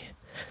country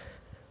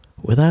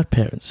without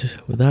parents,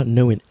 without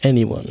knowing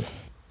anyone.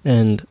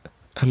 And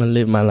I'm going to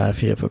live my life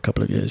here for a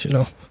couple of years, you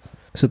know.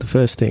 So the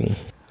first thing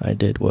I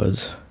did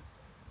was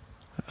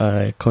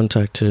I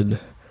contacted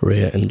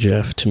Rhea and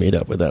Jeff to meet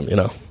up with them, you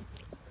know.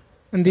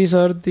 And these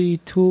are the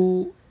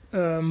two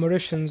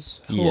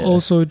Mauritians who Yeah.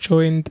 also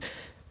joined.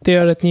 They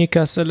are at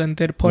Newcastle, and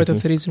they're part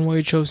of the reason why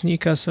you chose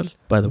Newcastle.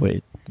 By the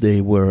way, they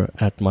were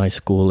at my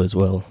school as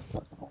well.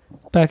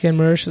 Back in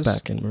Mauritius.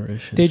 Back in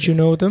Mauritius. Did you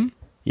know them?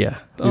 Yeah,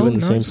 we were in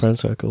the same nice. friend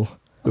circle.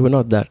 We were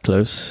not that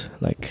close.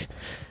 Like,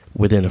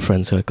 within a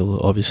friend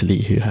circle, obviously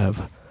you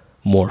have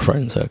more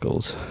friend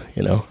circles,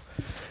 you know.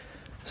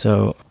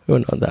 So, we were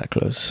not that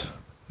close.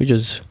 We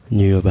just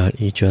knew about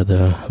each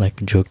other,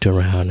 like joked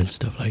around and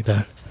stuff like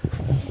that.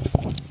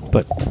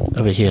 But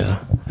over here,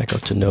 I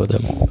got to know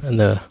them, and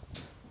they're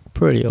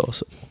pretty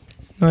awesome.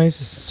 Nice.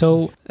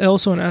 So I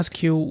also want to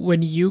ask you,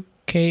 when you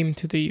came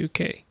to the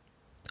UK,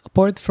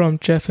 apart from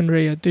Jeff and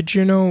Rhea, did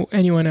you know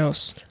anyone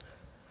else?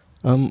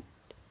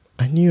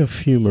 I knew a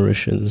few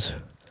Mauritians,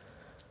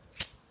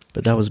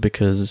 but that was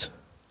because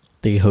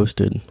they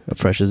hosted a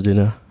freshers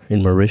dinner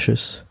in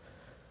Mauritius.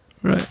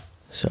 Right.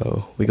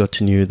 So we got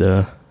to know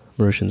the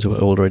Mauritians who were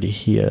already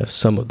here,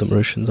 some of the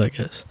Mauritians, I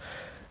guess.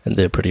 And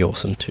they're pretty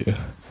awesome too.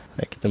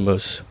 Like, the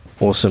most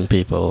awesome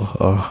people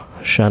are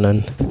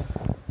Shannon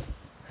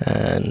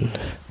and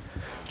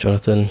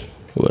Jonathan,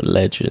 who are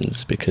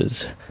legends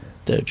because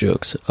their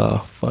jokes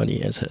are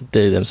funny as hell.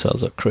 They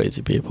themselves are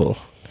crazy people.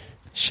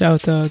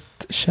 Shout out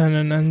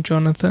Shannon and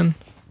Jonathan.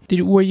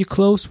 Were you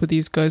close with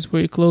these guys? Were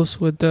you close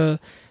with the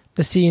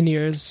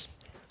seniors?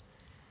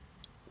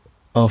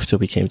 After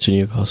we came to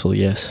Newcastle,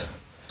 yes.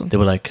 They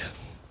were like,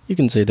 you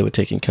can say they were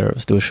taking care of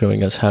us. They were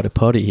showing us how to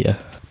party here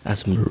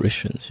as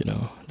Mauritians, you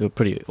know. They were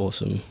pretty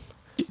awesome.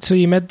 So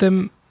you met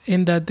them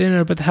in that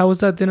dinner, but how was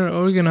that dinner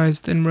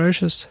organized in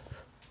Mauritius?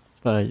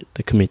 By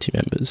the committee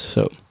members.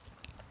 So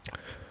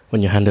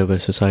when you hand over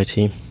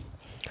society,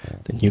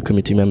 the new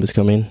committee members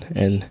come in,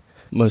 and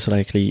most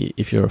likely,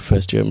 if you're a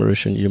first-year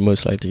Mauritian, you're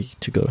most likely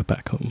to go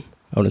back home.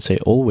 I wouldn't say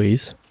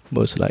always,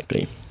 most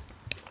likely.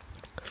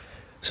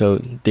 So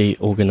they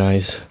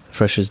organize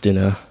freshers'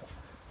 dinner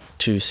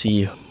to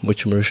see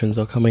which Mauritians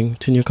are coming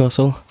to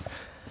Newcastle,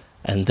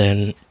 and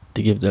then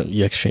they give them,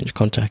 you exchange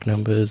contact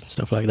numbers and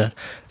stuff like that.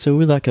 So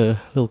we're like a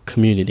little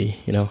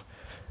community, you know.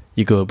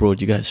 You go abroad,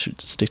 you guys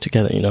should stick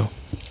together, you know.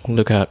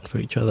 Look out for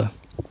each other.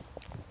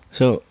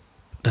 So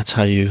that's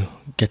how you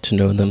get to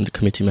know them, the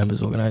committee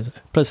members organize it.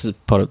 Plus, it's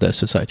part of their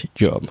society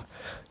job.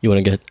 You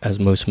want to get as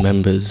most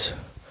members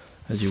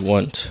as you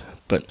want,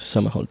 but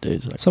summer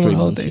holidays, like Summer 3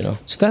 holidays. months, you know.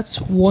 So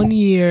that's 1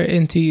 year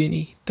into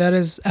uni. That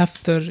is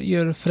after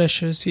your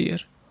freshers year.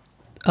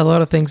 A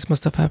lot of things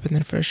must have happened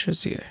in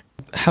freshers year.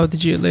 How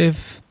did you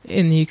live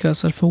in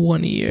Newcastle for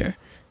 1 year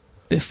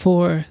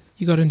before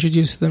you got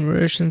introduced to the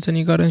Mauritians and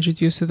you got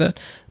introduced to that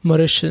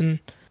Mauritian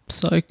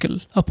cycle,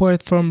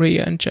 apart from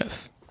Ria and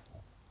Jeff?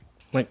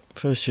 Like,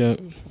 first year,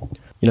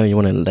 you know, you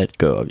want to let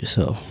go of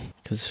yourself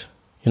because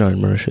you're not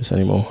in Mauritius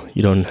anymore.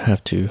 You don't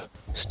have to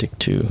stick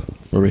to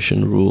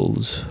Mauritian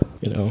rules,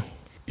 you know.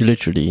 You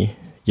literally,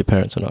 your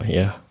parents are not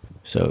here,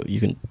 so you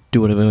can do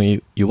whatever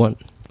you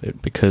want.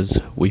 But because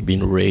we've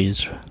been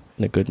raised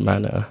in a good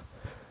manner,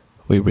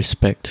 we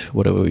respect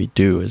whatever we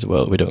do as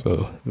well. We don't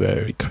go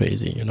very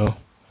crazy, you know.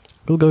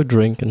 We'll go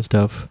drink and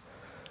stuff,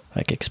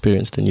 like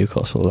experience the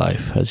Newcastle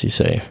life, as you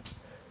say,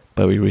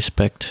 but we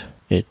respect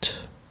it.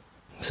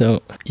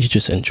 So you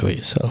just enjoy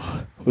yourself.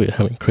 We're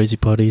having crazy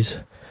parties,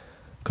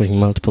 going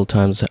multiple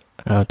times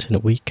out in a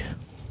week.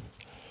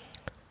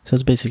 So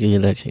it's basically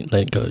letting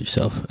go of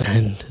yourself.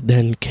 And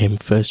then came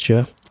first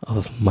year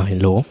of my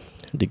law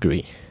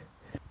degree.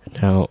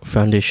 Now,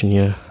 foundation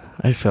year,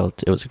 I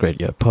felt it was a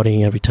great year.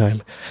 Partying every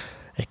time,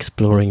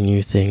 exploring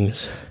new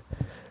things.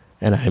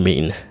 And I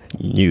mean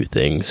new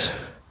things.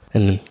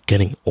 And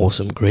getting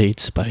awesome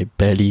grades by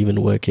barely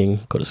even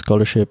working. Got a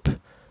scholarship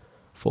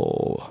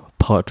for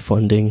part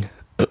funding.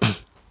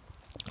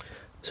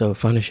 So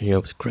foundation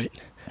year was great.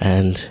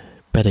 And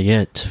better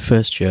yet,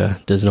 first year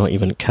does not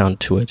even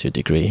count towards your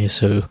degree.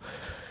 So,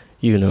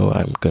 you know,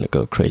 I'm going to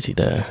go crazy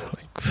there.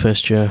 Like,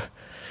 first year,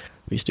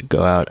 we used to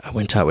go out. I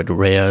went out with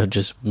Rhea,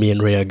 just me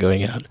and Rhea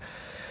going out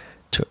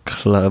to a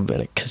club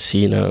and a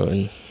casino,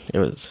 and it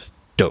was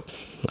dope.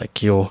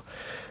 Like,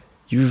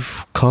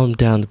 you've calmed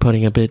down the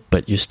partying a bit,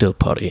 but you're still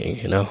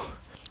partying, you know.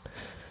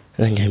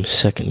 And then came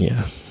second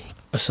year.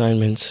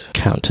 Assignments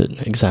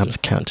counted, exams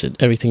counted,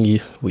 everything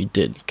we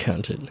did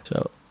counted.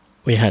 So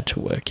we had to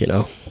work, you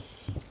know.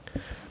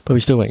 But we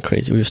still went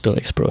crazy. We were still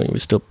exploring. We were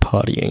still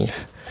partying.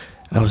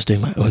 I was doing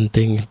my own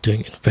thing,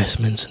 doing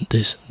investments and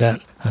this and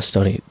that. I was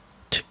starting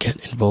to get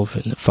involved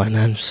in the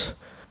finance,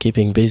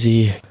 keeping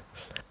busy.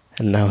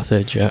 And now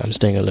third year, I'm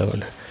staying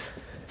alone.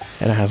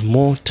 And I have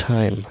more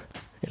time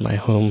in my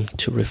home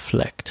to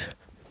reflect.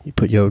 You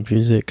put your own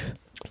music.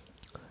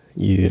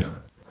 You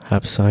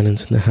have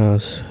silence in the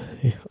house.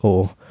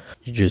 Or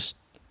you just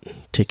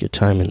take your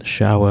time in the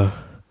shower.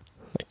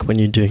 Like, when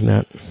you're doing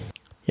that,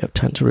 you have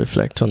time to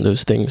reflect on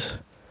those things.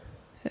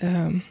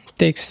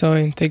 Takes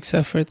time, takes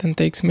effort, and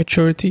takes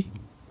maturity.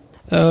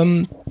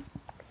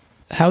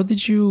 How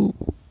did you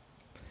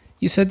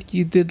said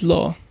you did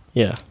law,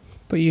 Yeah.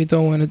 but you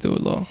don't want to do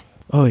law.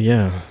 Oh,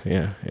 yeah.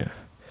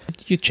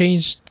 You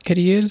changed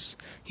careers?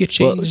 You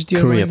changed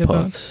your career mind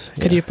paths.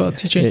 about career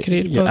paths. You changed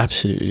career You're paths.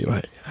 absolutely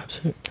right.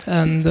 Absolutely.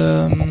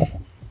 And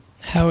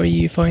how are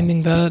you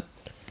finding that?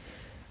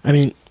 I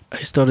mean,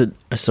 I started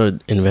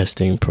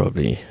investing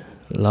probably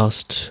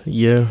last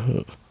year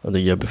or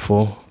the year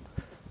before.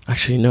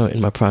 Actually, no,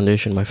 in my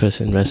foundation, my first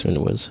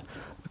investment was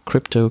a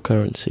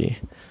cryptocurrency,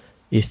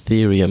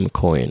 Ethereum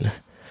coin.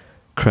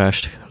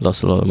 Crashed,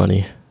 lost a lot of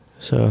money.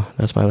 So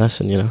that's my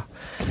lesson, you know.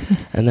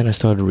 And then I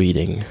started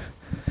reading,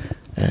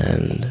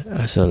 and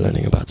I started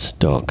learning about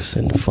stocks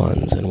and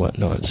funds and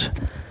whatnot.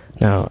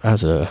 Now,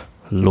 as a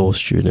law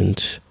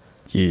student,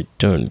 you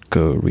don't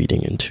go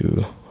reading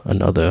into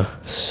another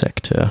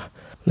sector,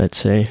 let's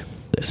say,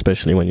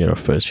 especially when you're a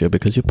first year,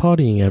 because you're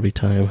partying every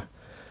time.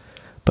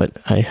 But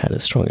I had a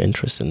strong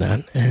interest in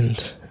that,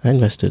 and I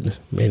invested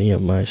many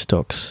of my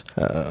stocks,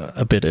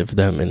 a bit of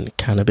them in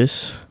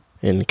cannabis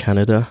in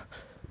Canada.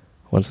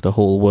 Once the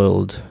whole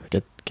world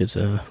gives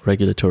a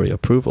regulatory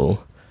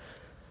approval,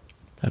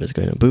 that is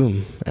going to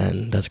boom,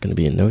 and that's going to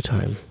be in no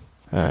time.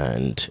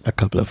 And a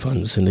couple of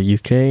funds in the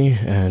UK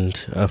and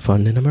a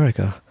fund in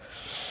America.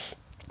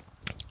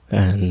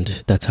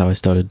 And that's how I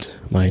started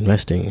my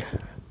investing.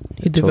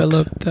 You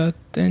developed that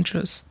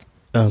interest.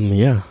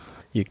 Yeah.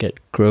 You get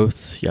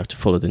growth, you have to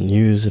follow the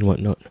news and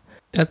whatnot.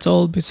 That's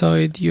all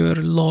beside your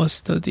law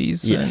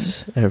studies.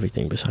 Yes,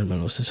 everything beside my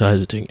law studies. So I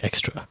was doing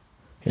extra.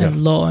 You And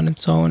know? law on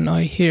its own,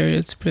 I hear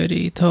it's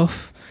pretty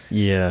tough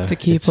to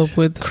keep it's up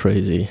with.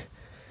 Crazy.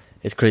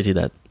 It's crazy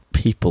that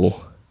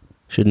people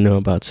should know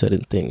about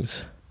certain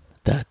things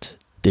that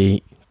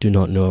they do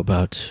not know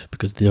about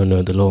because they don't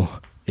know the law.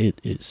 It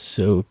is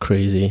so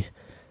crazy,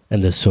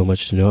 and there's so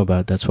much to know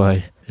about. That's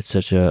why it's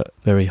such a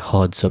very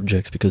hard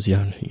subject, because you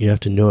have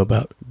to know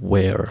about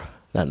where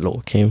that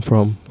law came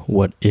from,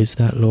 what is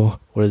that law,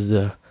 what is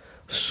the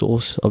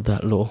source of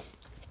that law.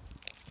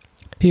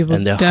 People,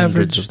 And there are the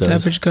hundreds of those.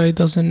 average guy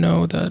doesn't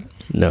know that.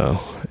 No,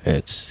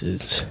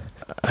 it's.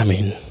 I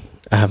mean,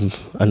 I have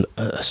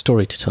a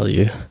story to tell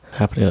you.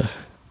 Happened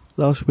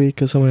last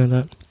week or something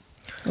like that.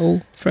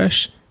 Oh,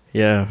 fresh.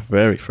 Yeah,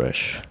 very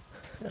fresh.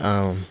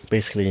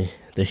 Basically,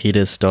 the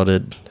heater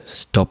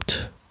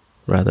stopped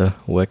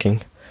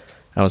working.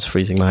 I was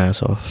freezing my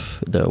ass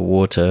off. The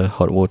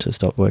hot water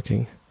stopped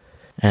working.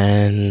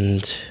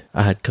 And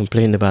I had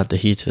complained about the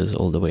heaters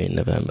all the way in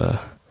November.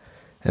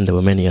 And there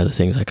were many other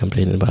things I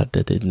complained about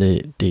that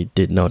they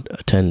did not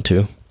attend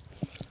to.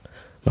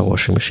 My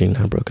washing machine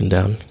had broken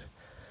down.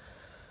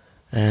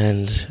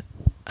 And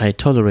I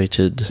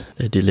tolerated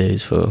the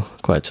delays for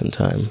quite some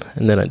time.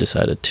 And then I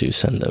decided to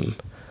send them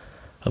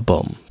a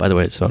bomb. By the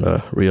way, it's not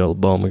a real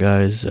bomb,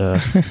 guys.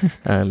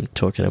 I'm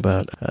talking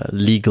about a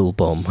legal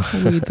bomb.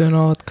 We do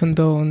not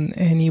condone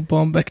any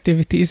bomb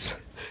activities.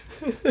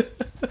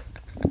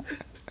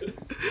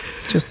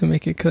 Just to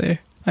make it clear.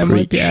 I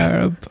might be Preach.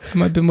 Arab, I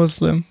might be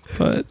Muslim,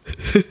 but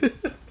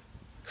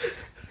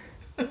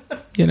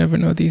you never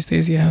know these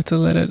days. You have to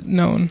let it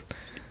known.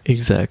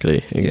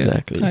 Exactly.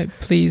 Yeah.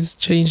 Please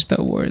change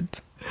that word.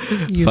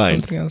 Use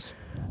Fine. something else.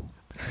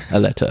 A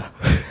letter.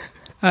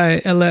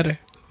 A letter.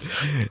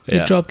 You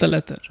Yeah. dropped a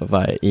letter.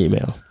 Via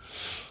email.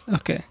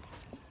 Okay.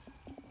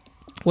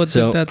 What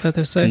So, did that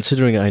letter say?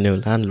 Considering I know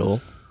land law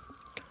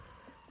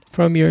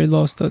From your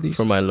law studies.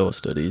 from my law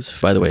studies,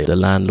 by the way, the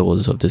land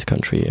laws of this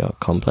country are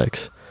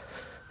complex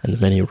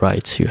and many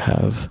rights you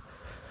have.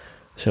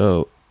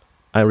 So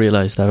I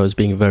realized that I was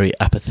being very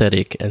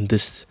apathetic, and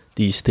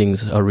these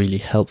things are really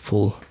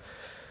helpful.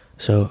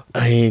 So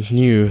I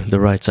knew the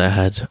rights I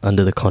had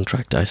under the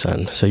contract I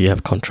signed. So you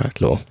have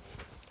contract law.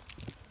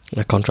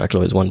 Now, contract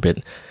law is one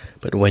bit,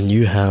 but when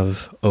you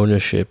have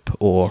ownership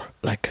or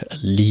like a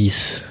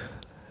lease,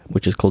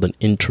 which is called an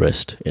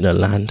interest in a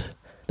land,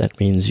 that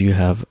means you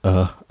have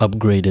a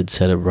upgraded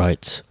set of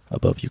rights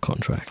above your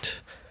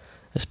contract,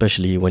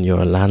 especially when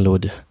you're a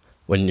landlord,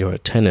 when you're a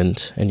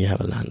tenant and you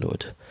have a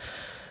landlord.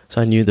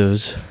 So I knew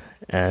those,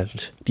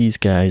 and these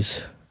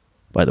guys,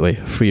 by the way,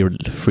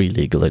 free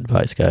legal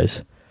advice,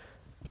 guys,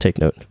 take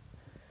note.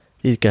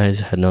 These guys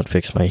had not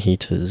fixed my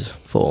heaters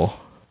for,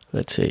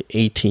 let's say,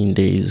 18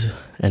 days,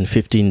 and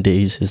 15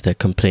 days is their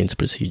complaints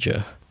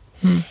procedure.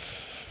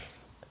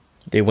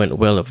 They went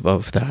well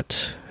above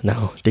that.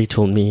 Now, they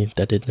told me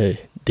that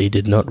they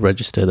did not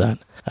register that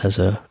as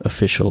an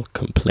official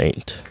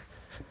complaint.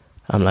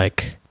 I'm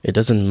like, it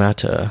doesn't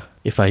matter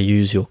if I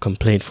use your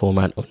complaint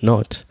format or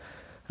not.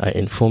 I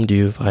informed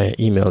you via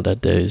email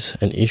that there is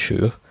an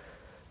issue,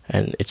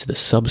 and it's the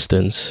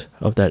substance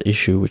of that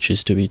issue which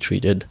is to be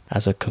treated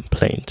as a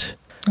complaint.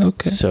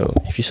 Okay. So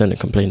if you send a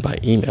complaint by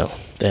email,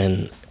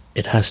 then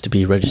it has to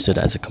be registered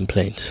as a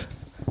complaint.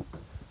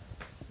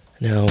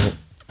 Now,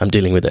 I'm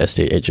dealing with the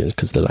estate agent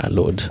because the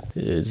landlord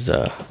is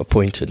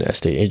appointed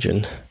estate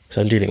agent.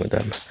 So I'm dealing with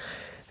them.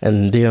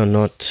 And they are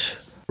not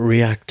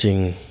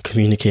reacting,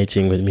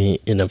 communicating with me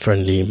in a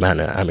friendly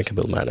manner,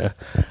 amicable manner.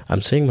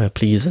 I'm saying my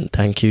pleas and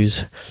thank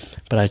yous,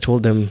 but I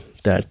told them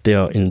that they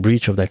are in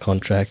breach of their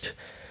contract.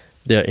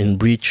 They are in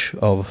breach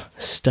of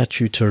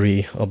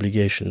statutory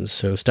obligations.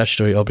 So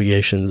statutory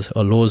obligations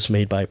are laws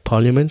made by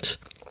Parliament,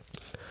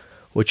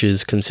 which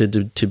is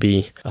considered to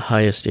be a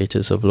higher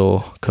status of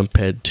law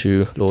compared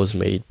to laws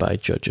made by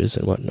judges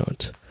and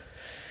whatnot.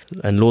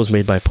 And laws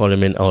made by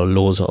Parliament are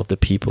laws of the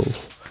people,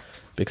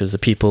 because the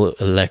people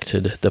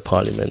elected the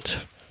Parliament.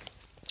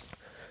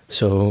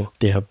 So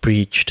they have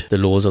breached the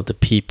laws of the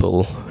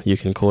people, you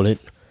can call it,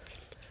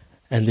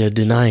 and they're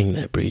denying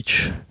their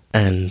breach.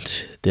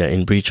 And they're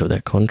in breach of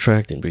their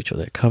contract, in breach of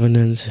their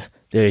covenants.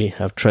 They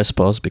have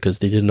trespassed because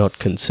they did not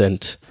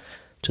consent.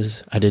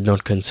 I did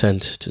not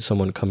consent to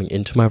someone coming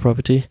into my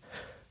property.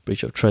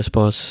 Breach of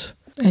trespass.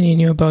 And you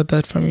knew about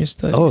that from your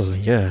studies? Oh,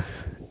 yeah.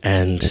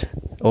 And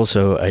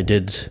also I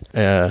did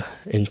an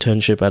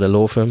internship at a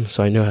law firm,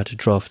 so I know how to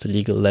draft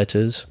legal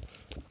letters.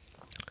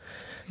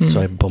 So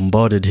I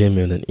bombarded him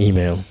in an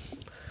email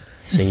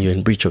saying you're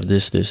in breach of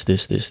this.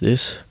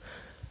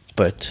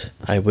 But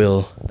I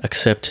will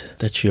accept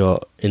that you're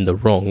in the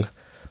wrong,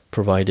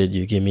 provided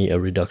you give me a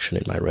reduction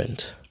in my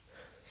rent.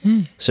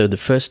 So the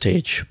first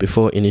stage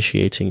before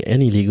initiating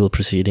any legal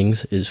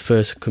proceedings is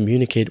first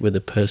communicate with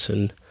the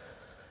person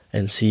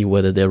and see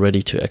whether they're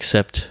ready to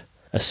accept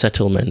a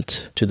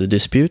settlement to the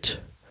dispute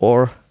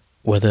or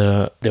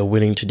whether they're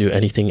willing to do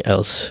anything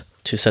else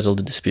to settle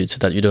the dispute so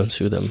that you don't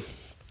sue them.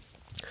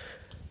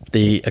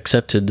 They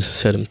accepted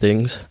certain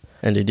things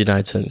and they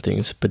denied certain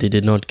things, but they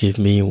did not give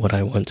me what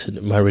I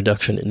wanted, my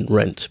reduction in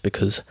rent,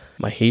 because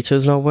my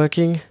heater's not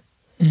working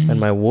and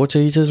my water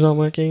heater's not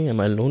working and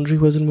my laundry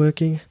wasn't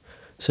working,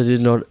 so they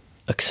did not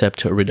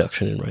accept a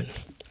reduction in rent.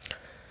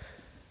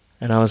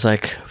 And I was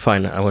like,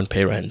 fine, I won't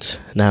pay rent.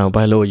 Now,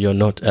 by law, you're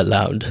not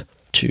allowed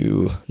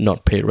to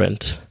not pay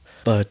rent.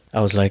 But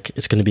I was like,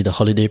 it's going to be the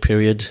holiday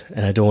period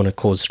and I don't want to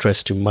cause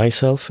stress to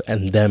myself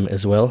and them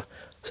as well.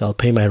 So I'll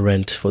pay my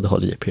rent for the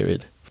holiday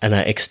period. And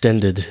I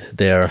extended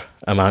their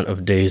amount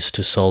of days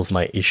to solve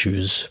my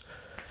issues.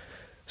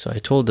 So I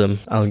told them,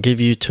 I'll give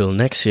you till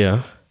next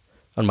year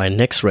on my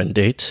next rent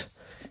date.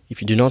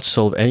 If you do not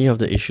solve any of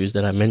the issues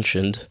that I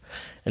mentioned,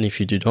 and if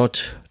you do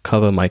not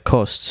cover my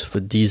costs for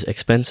these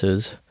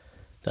expenses,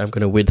 I'm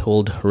going to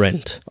withhold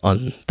rent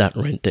on that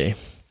rent day.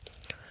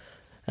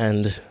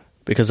 And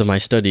because of my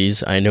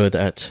studies, I know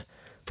that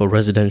for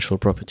residential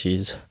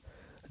properties,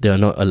 they are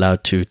not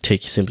allowed to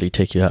simply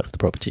take you out of the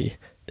property.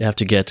 They have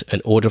to get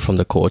an order from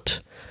the court,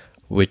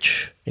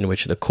 in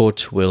which the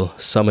court will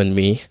summon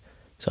me.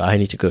 So I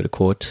need to go to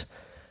court,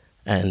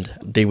 and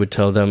they would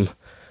tell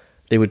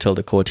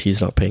the court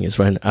he's not paying his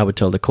rent. I would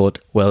tell the court,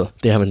 well,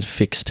 they haven't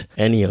fixed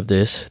any of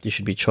this. They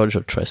should be charged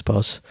with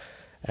trespass,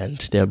 and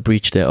they have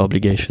breached their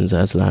obligations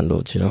as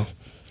landlords,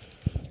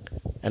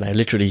 And I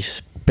literally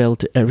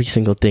spelled every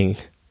single thing.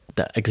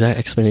 That exact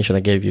explanation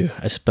I gave you,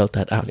 I spelled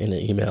that out in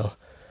the email.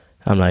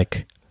 I'm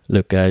like,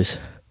 look guys,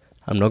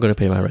 I'm not going to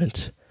pay my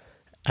rent.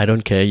 I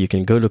don't care. You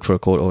can go look for a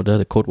court order.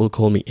 The court will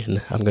call me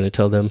in. I'm going to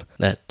tell them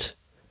that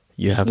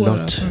you have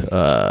not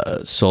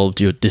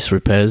solved your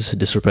disrepairs.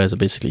 Disrepairs are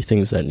basically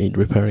things that need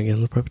repairing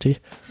in the property.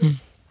 You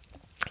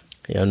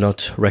have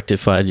not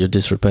rectified your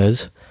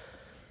disrepairs.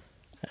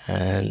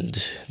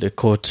 And the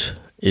court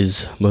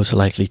is most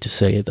likely to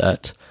say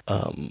that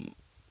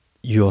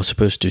you are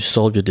supposed to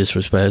solve your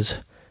disrepairs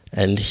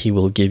and he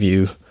will give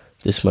you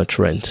this much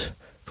rent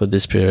for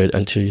this period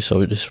until you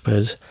solve your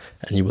disrepairs,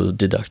 and you will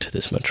deduct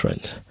this much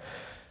rent.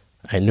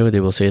 I know they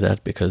will say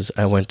that because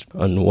I went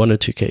on 1 or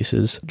 2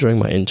 cases during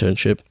my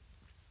internship,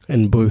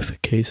 and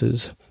both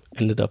cases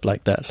ended up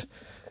like that.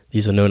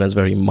 These are known as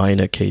very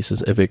minor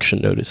cases, eviction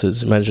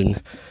notices. Imagine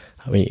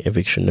how many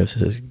eviction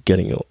notices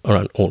getting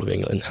around all of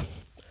England.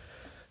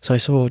 So I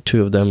saw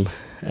 2 of them,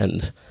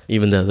 and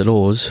even though the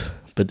laws,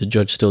 but the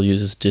judge still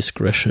uses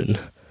discretion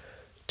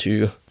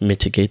to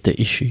mitigate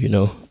the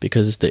issue,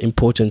 because the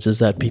importance is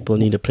that people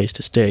need a place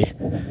to stay.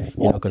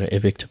 You're not going to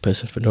evict a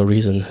person for no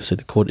reason, so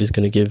the court is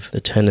going to give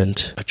the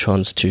tenant a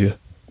chance to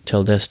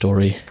tell their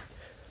story.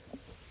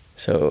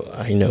 So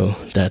I know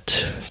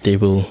that they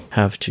will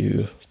have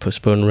to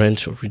postpone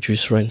rent or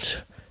reduce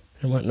rent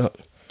and whatnot.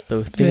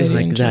 So things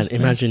Very like that.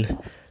 Imagine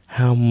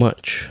how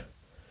much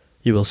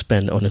you will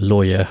spend on a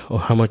lawyer, or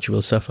how much you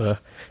will suffer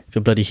if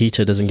your bloody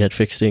heater doesn't get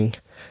fixing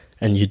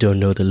and you don't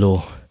know the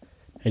law.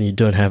 And you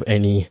don't have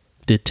any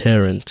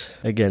deterrent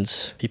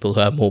against people who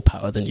have more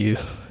power than you.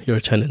 You're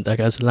a tenant, that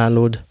guy's a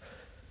landlord,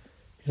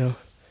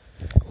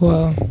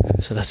 Wow.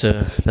 So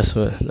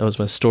that was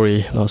my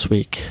story last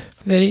week.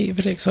 Very,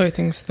 very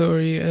exciting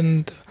story,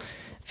 and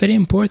very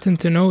important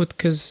to note,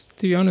 because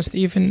to be honest,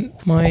 even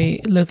my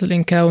little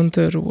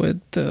encounter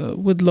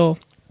with law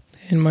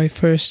in my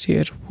first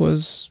year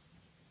was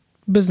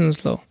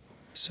business law.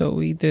 So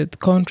we did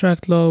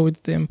contract law, we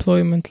did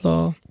employment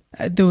law.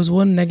 There was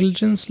one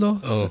negligence law.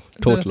 Oh,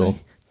 tort law.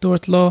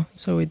 Tort law.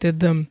 So we did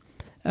them.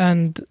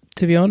 And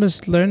to be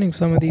honest, learning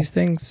some of these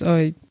things,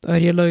 I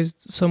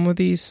realized some of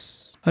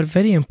these are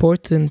very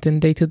important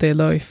in day-to-day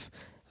life.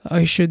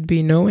 I should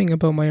be knowing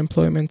about my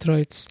employment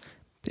rights.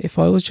 If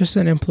I was just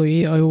an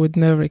employee, I would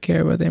never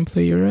care about the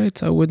employee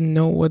rights. I wouldn't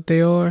know what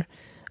they are.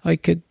 I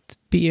could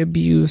be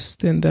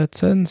abused in that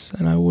sense,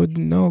 and I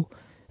wouldn't know.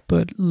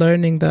 But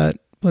learning that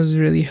was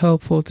really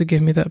helpful to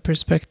give me that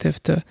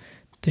perspective, to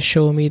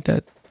show me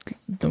that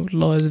the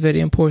law is very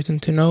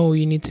important to know.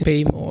 You need to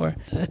pay more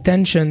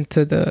attention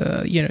to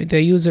the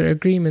user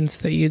agreements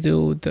that you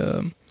do,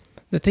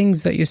 the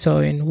things that you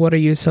sign. What are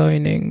you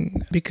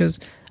signing? Because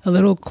a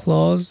little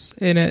clause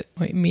in it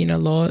might mean a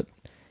lot.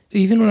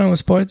 Even when I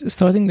was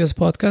starting this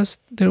podcast,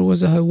 there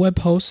was a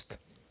podcast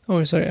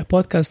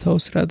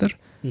host rather,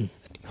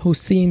 who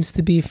seems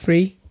to be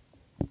free.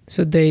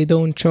 So they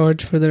don't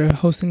charge for their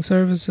hosting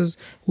services,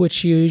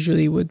 which you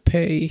usually would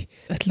pay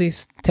at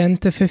least $10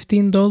 to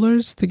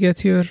 $15 to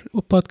get your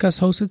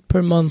podcast hosted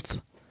per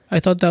month. I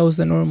thought that was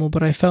the normal,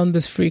 but I found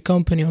this free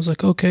company. I was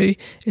like, okay,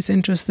 it's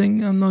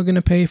interesting. I'm not going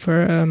to pay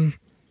for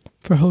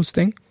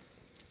hosting.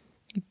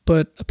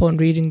 But upon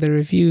reading the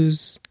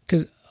reviews,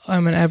 because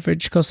I'm an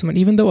average customer,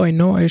 even though I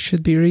know I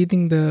should be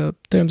reading the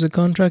terms of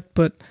contract,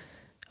 but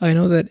I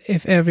know that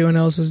if everyone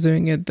else is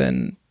doing it,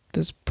 then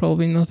there's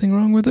probably nothing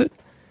wrong with it.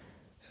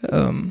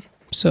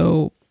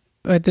 So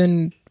I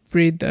then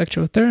read the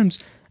actual terms.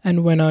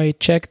 And when I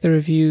check the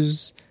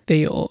reviews,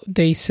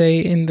 they say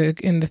in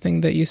the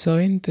thing that you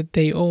sign that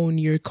they own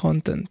your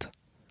content.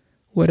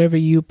 Whatever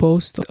you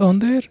post on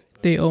there,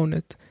 they own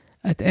it.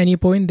 At any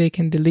point, they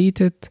can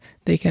delete it.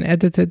 They can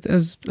edit it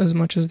as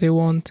much as they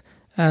want,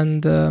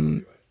 and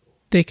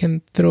they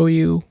can throw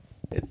you.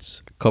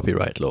 It's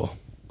copyright law.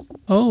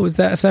 Oh, is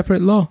that a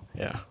separate law?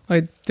 Yeah.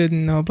 I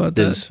didn't know about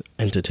There's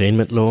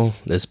entertainment law.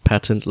 There's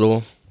patent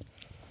law.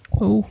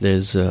 that. Oh,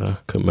 There's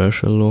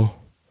commercial law,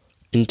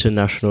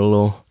 international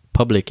law,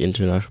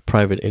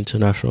 private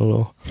international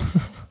law.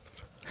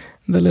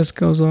 the list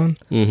goes on.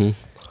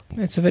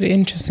 Mm-hmm. It's a very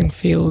interesting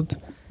field,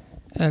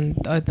 and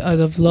I'd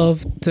have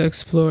loved to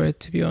explore it,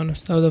 to be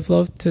honest. I would have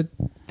loved to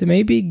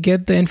maybe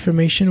get the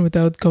information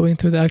without going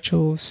through the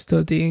actual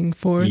studying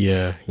for it.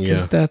 Yeah,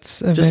 Because yeah.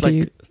 that's a Just very...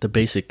 like the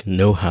basic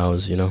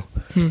know-hows,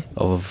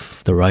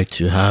 of the right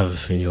you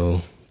have in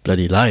your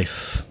bloody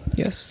life.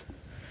 Yes.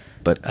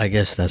 But I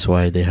guess that's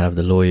why they have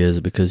the lawyers,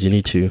 because you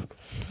need to,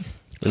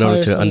 in order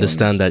Hire to someone.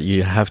 understand that,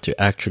 you have to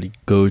actually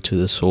go to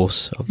the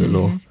source of the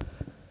law Mhm.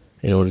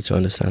 in order to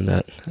understand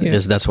that. I Yeah.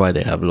 guess that's why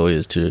they have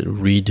lawyers, to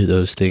read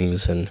those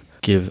things and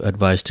give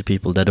advice to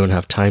people that don't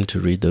have time to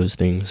read those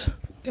things.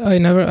 I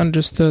never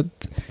understood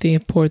the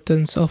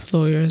importance of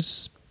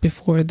lawyers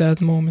before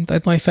that moment.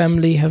 My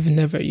family have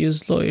never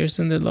used lawyers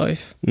in their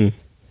life. Mm.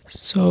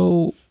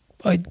 So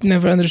I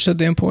never understood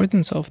the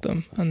importance of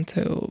them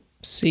until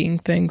seeing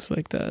things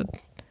like that.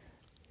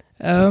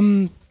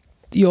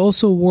 You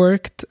also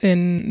worked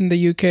in the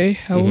UK.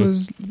 How Mhm.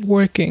 was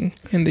working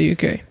in the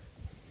UK?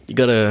 You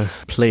gotta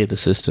play the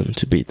system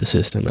to beat the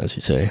system, as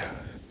you say.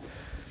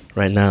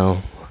 Right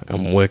now,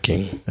 I'm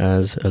working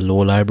as a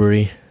law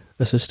library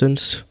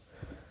assistant.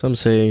 Some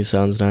say it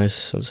sounds nice,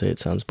 some say it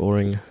sounds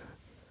boring.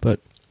 But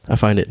I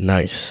find it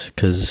nice,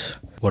 because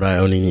what I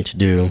only need to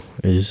do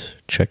is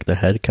check the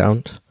head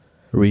count,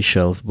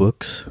 reshelve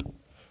books,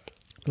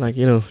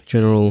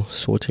 general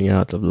sorting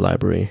out of the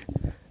library.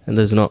 And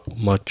there's not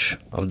much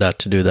of that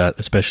to do that,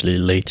 especially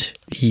late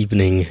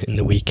evening in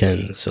the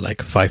weekends, so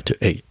like 5 to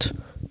 8.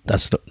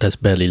 That's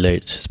barely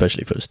late,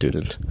 especially for a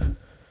student.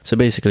 So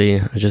basically,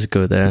 I just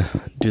go there,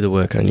 do the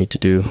work I need to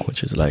do,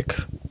 which is like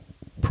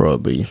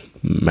probably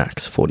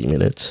max 40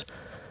 minutes.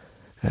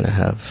 And I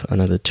have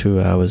another 2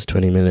 hours,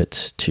 20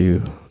 minutes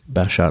to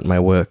bash out my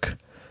work.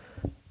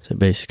 So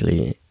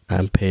basically,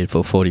 I'm paid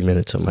for 40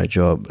 minutes of my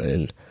job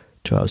and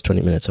 2 hours,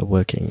 20 minutes of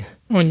working.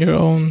 On your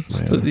own My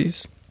own.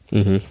 studies.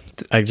 Mm-hmm.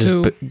 I just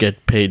So-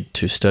 get paid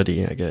to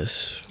study, I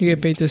guess. You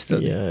get paid to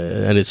study.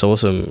 Yeah, and it's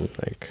awesome.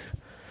 Like,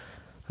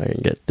 I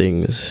can get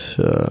things.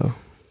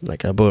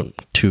 Like, I bought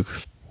 2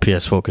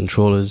 PS4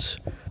 controllers.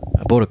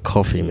 I bought a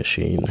coffee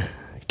machine.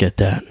 Get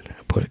that.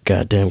 I bought a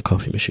goddamn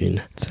coffee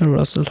machine. It's a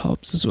Russell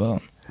Hobbs as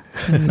well.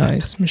 It's a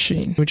nice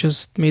machine. We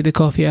just made the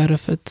coffee out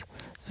of it.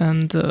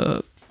 And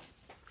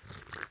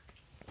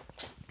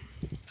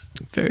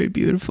very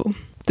beautiful.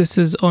 This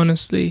is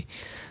honestly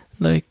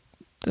like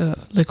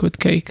liquid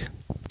cake.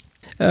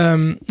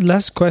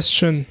 Last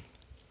question.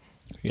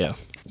 Yeah.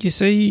 You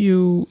say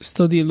you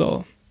study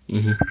law.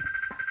 Mm-hmm.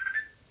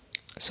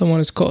 Someone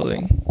is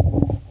calling.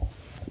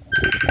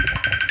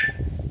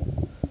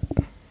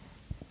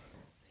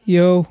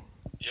 Yo,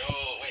 Yo,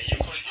 wait, you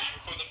recording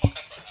the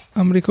podcast right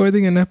now? I'm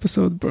recording an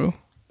episode, bro.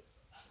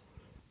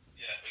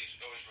 Yeah, but he's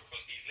recording the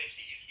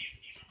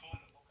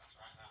podcast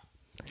right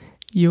now.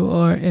 You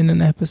are in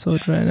an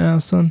episode right now,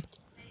 son.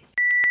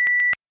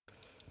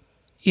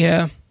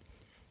 Yeah,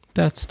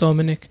 that's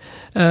Dominic.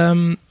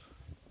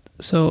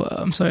 So,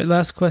 I'm sorry,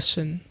 last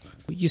question.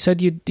 You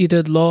said you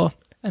did law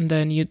and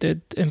then you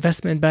did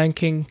investment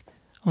banking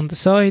on the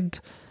side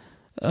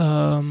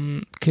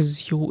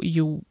because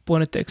you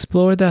wanted to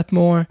explore that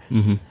more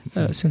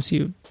Mm-hmm. since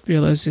you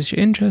realized it's your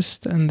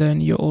interest. And then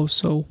you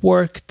also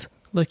worked,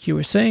 like you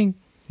were saying,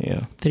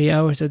 Yeah. 3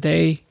 hours a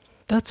day.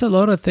 That's a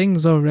lot of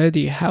things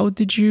already. How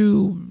did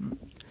you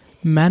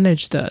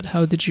manage that?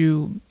 How did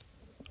you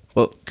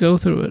go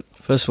through it?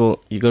 First of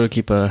all, you got to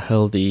keep a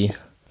healthy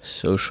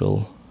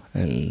social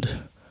and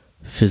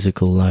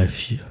physical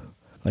life.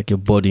 Like, your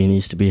body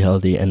needs to be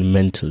healthy, and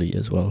mentally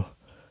as well.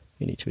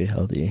 You need to be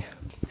healthy.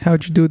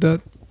 How'd you do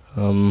that?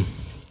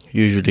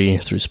 Usually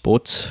through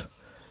sports,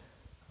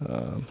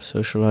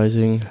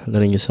 socializing,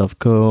 letting yourself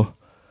go,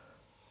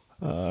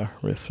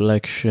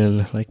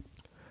 reflection, like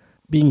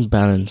being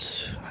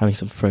balanced, having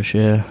some fresh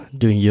air,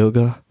 doing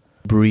yoga,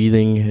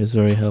 breathing is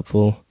very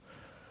helpful,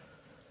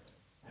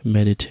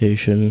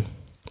 meditation.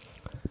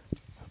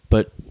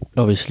 But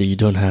obviously you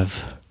don't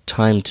have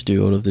time to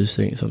do all of those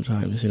things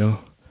sometimes,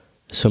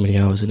 so many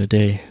hours in a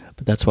day.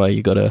 But that's why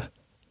you gotta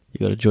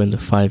join the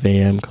 5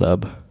 a.m.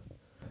 club.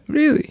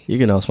 Really? You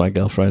can ask my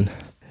girlfriend.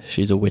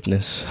 She's a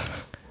witness.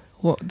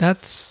 Well,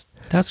 that's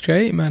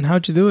great, man.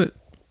 How'd you do it?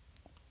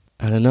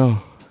 I don't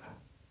know.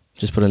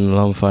 Just put an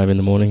alarm 5 in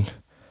the morning.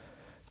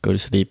 Go to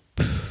sleep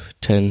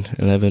 10,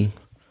 11.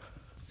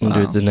 And do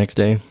Wow. it the next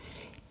day.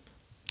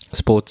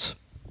 Sports.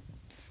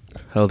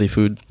 Healthy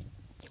food.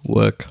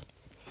 Work.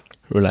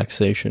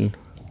 Relaxation.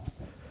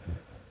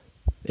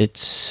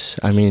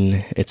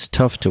 it's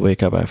tough to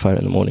wake up at 5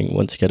 in the morning.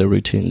 Once you get a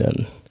routine,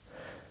 then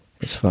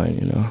it's fine,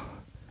 you know.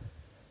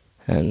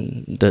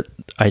 And the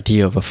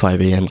idea of a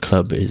 5 a.m.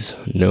 club is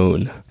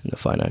known in the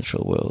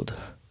financial world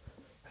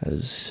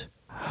as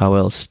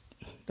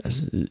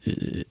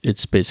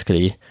it's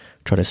basically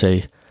trying to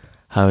say,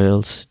 how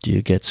else do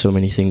you get so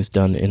many things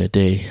done in a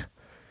day?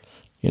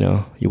 You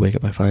know, you wake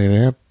up at 5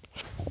 a.m.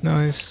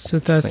 Nice. So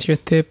that's your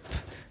tip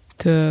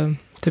to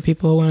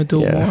people who want to do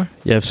more?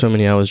 You have so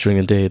many hours during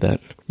a day that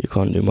you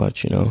can't do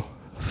much, you know.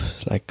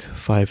 Like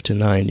 5 to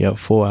 9, you have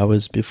 4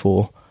 hours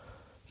before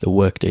the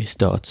workday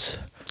starts.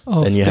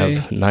 Then you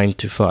have 9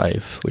 to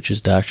 5, which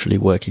is the actually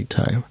working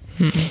time.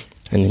 Mm-mm.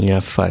 And then you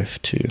have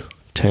 5 to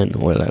 10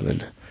 or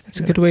 11. It's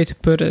a good way to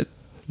put it.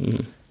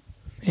 Mm.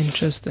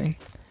 Interesting.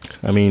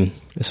 I mean,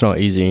 it's not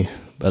easy,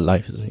 but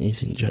life isn't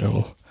easy in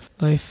general.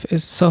 Life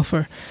is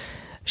suffer.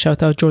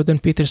 Shout out Jordan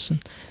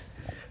Peterson.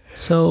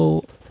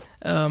 So,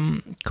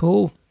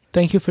 cool.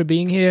 Thank you for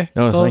being here.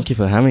 No, thank you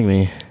for having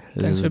me.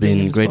 This Thanks has for being in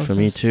been this great for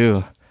me podcast.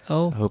 too.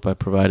 Oh, I hope I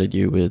provided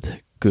you with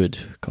good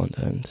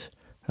content.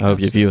 I hope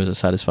your viewers are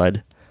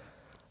satisfied.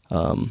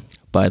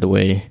 By the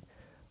way,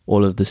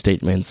 all of the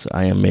statements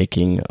I am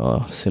making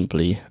are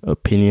simply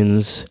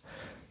opinions,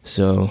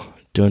 so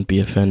don't be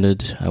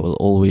offended. I will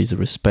always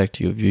respect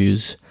your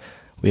views.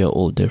 We are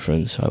all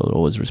different, so I will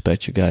always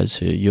respect you guys.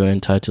 So you're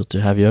entitled to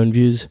have your own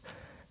views,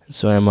 and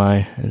so am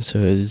I, and so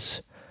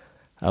is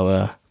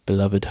our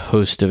beloved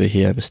host over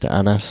here, Mr.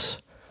 Anas.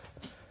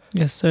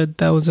 yes, sir.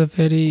 That was a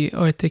very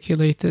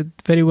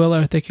well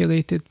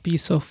articulated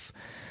piece of,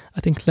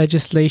 I think,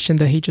 legislation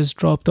that he just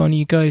dropped on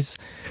you guys.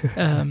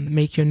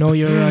 Make you know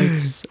your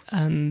rights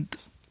and,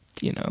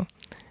 you know,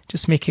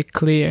 just make it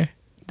clear.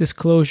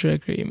 Disclosure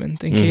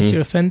agreement. In case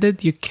you're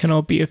offended, you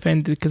cannot be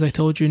offended because I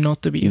told you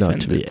not to be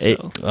offended.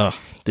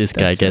 This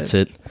guy gets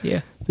it.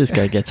 Yeah. This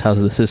guy gets how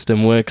the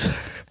system works.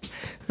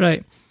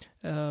 Right.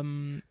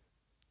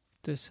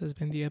 This has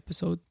been the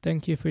episode.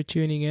 Thank you for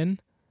tuning in.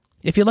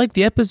 If you like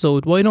the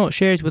episode, why not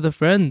share it with a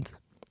friend?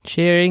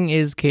 Sharing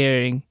is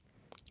caring.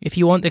 If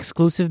you want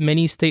exclusive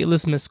mini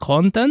Statelessness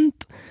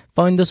content,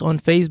 find us on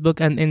Facebook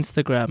and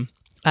Instagram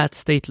at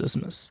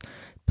Statelessness.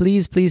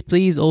 Please, please,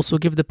 please also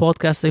give the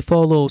podcast a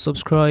follow,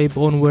 subscribe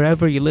on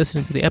wherever you're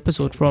listening to the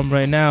episode from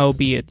right now,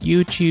 be it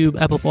YouTube,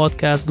 Apple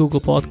Podcast, Google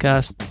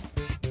Podcast,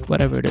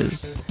 whatever it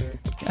is.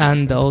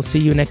 And I'll see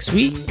you next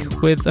week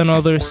with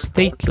another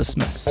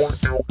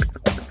Statelessness.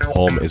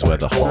 Home is where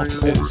the heart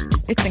is.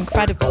 It's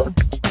incredible.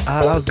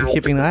 I'll be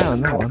keeping an eye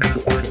on that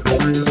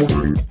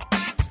one.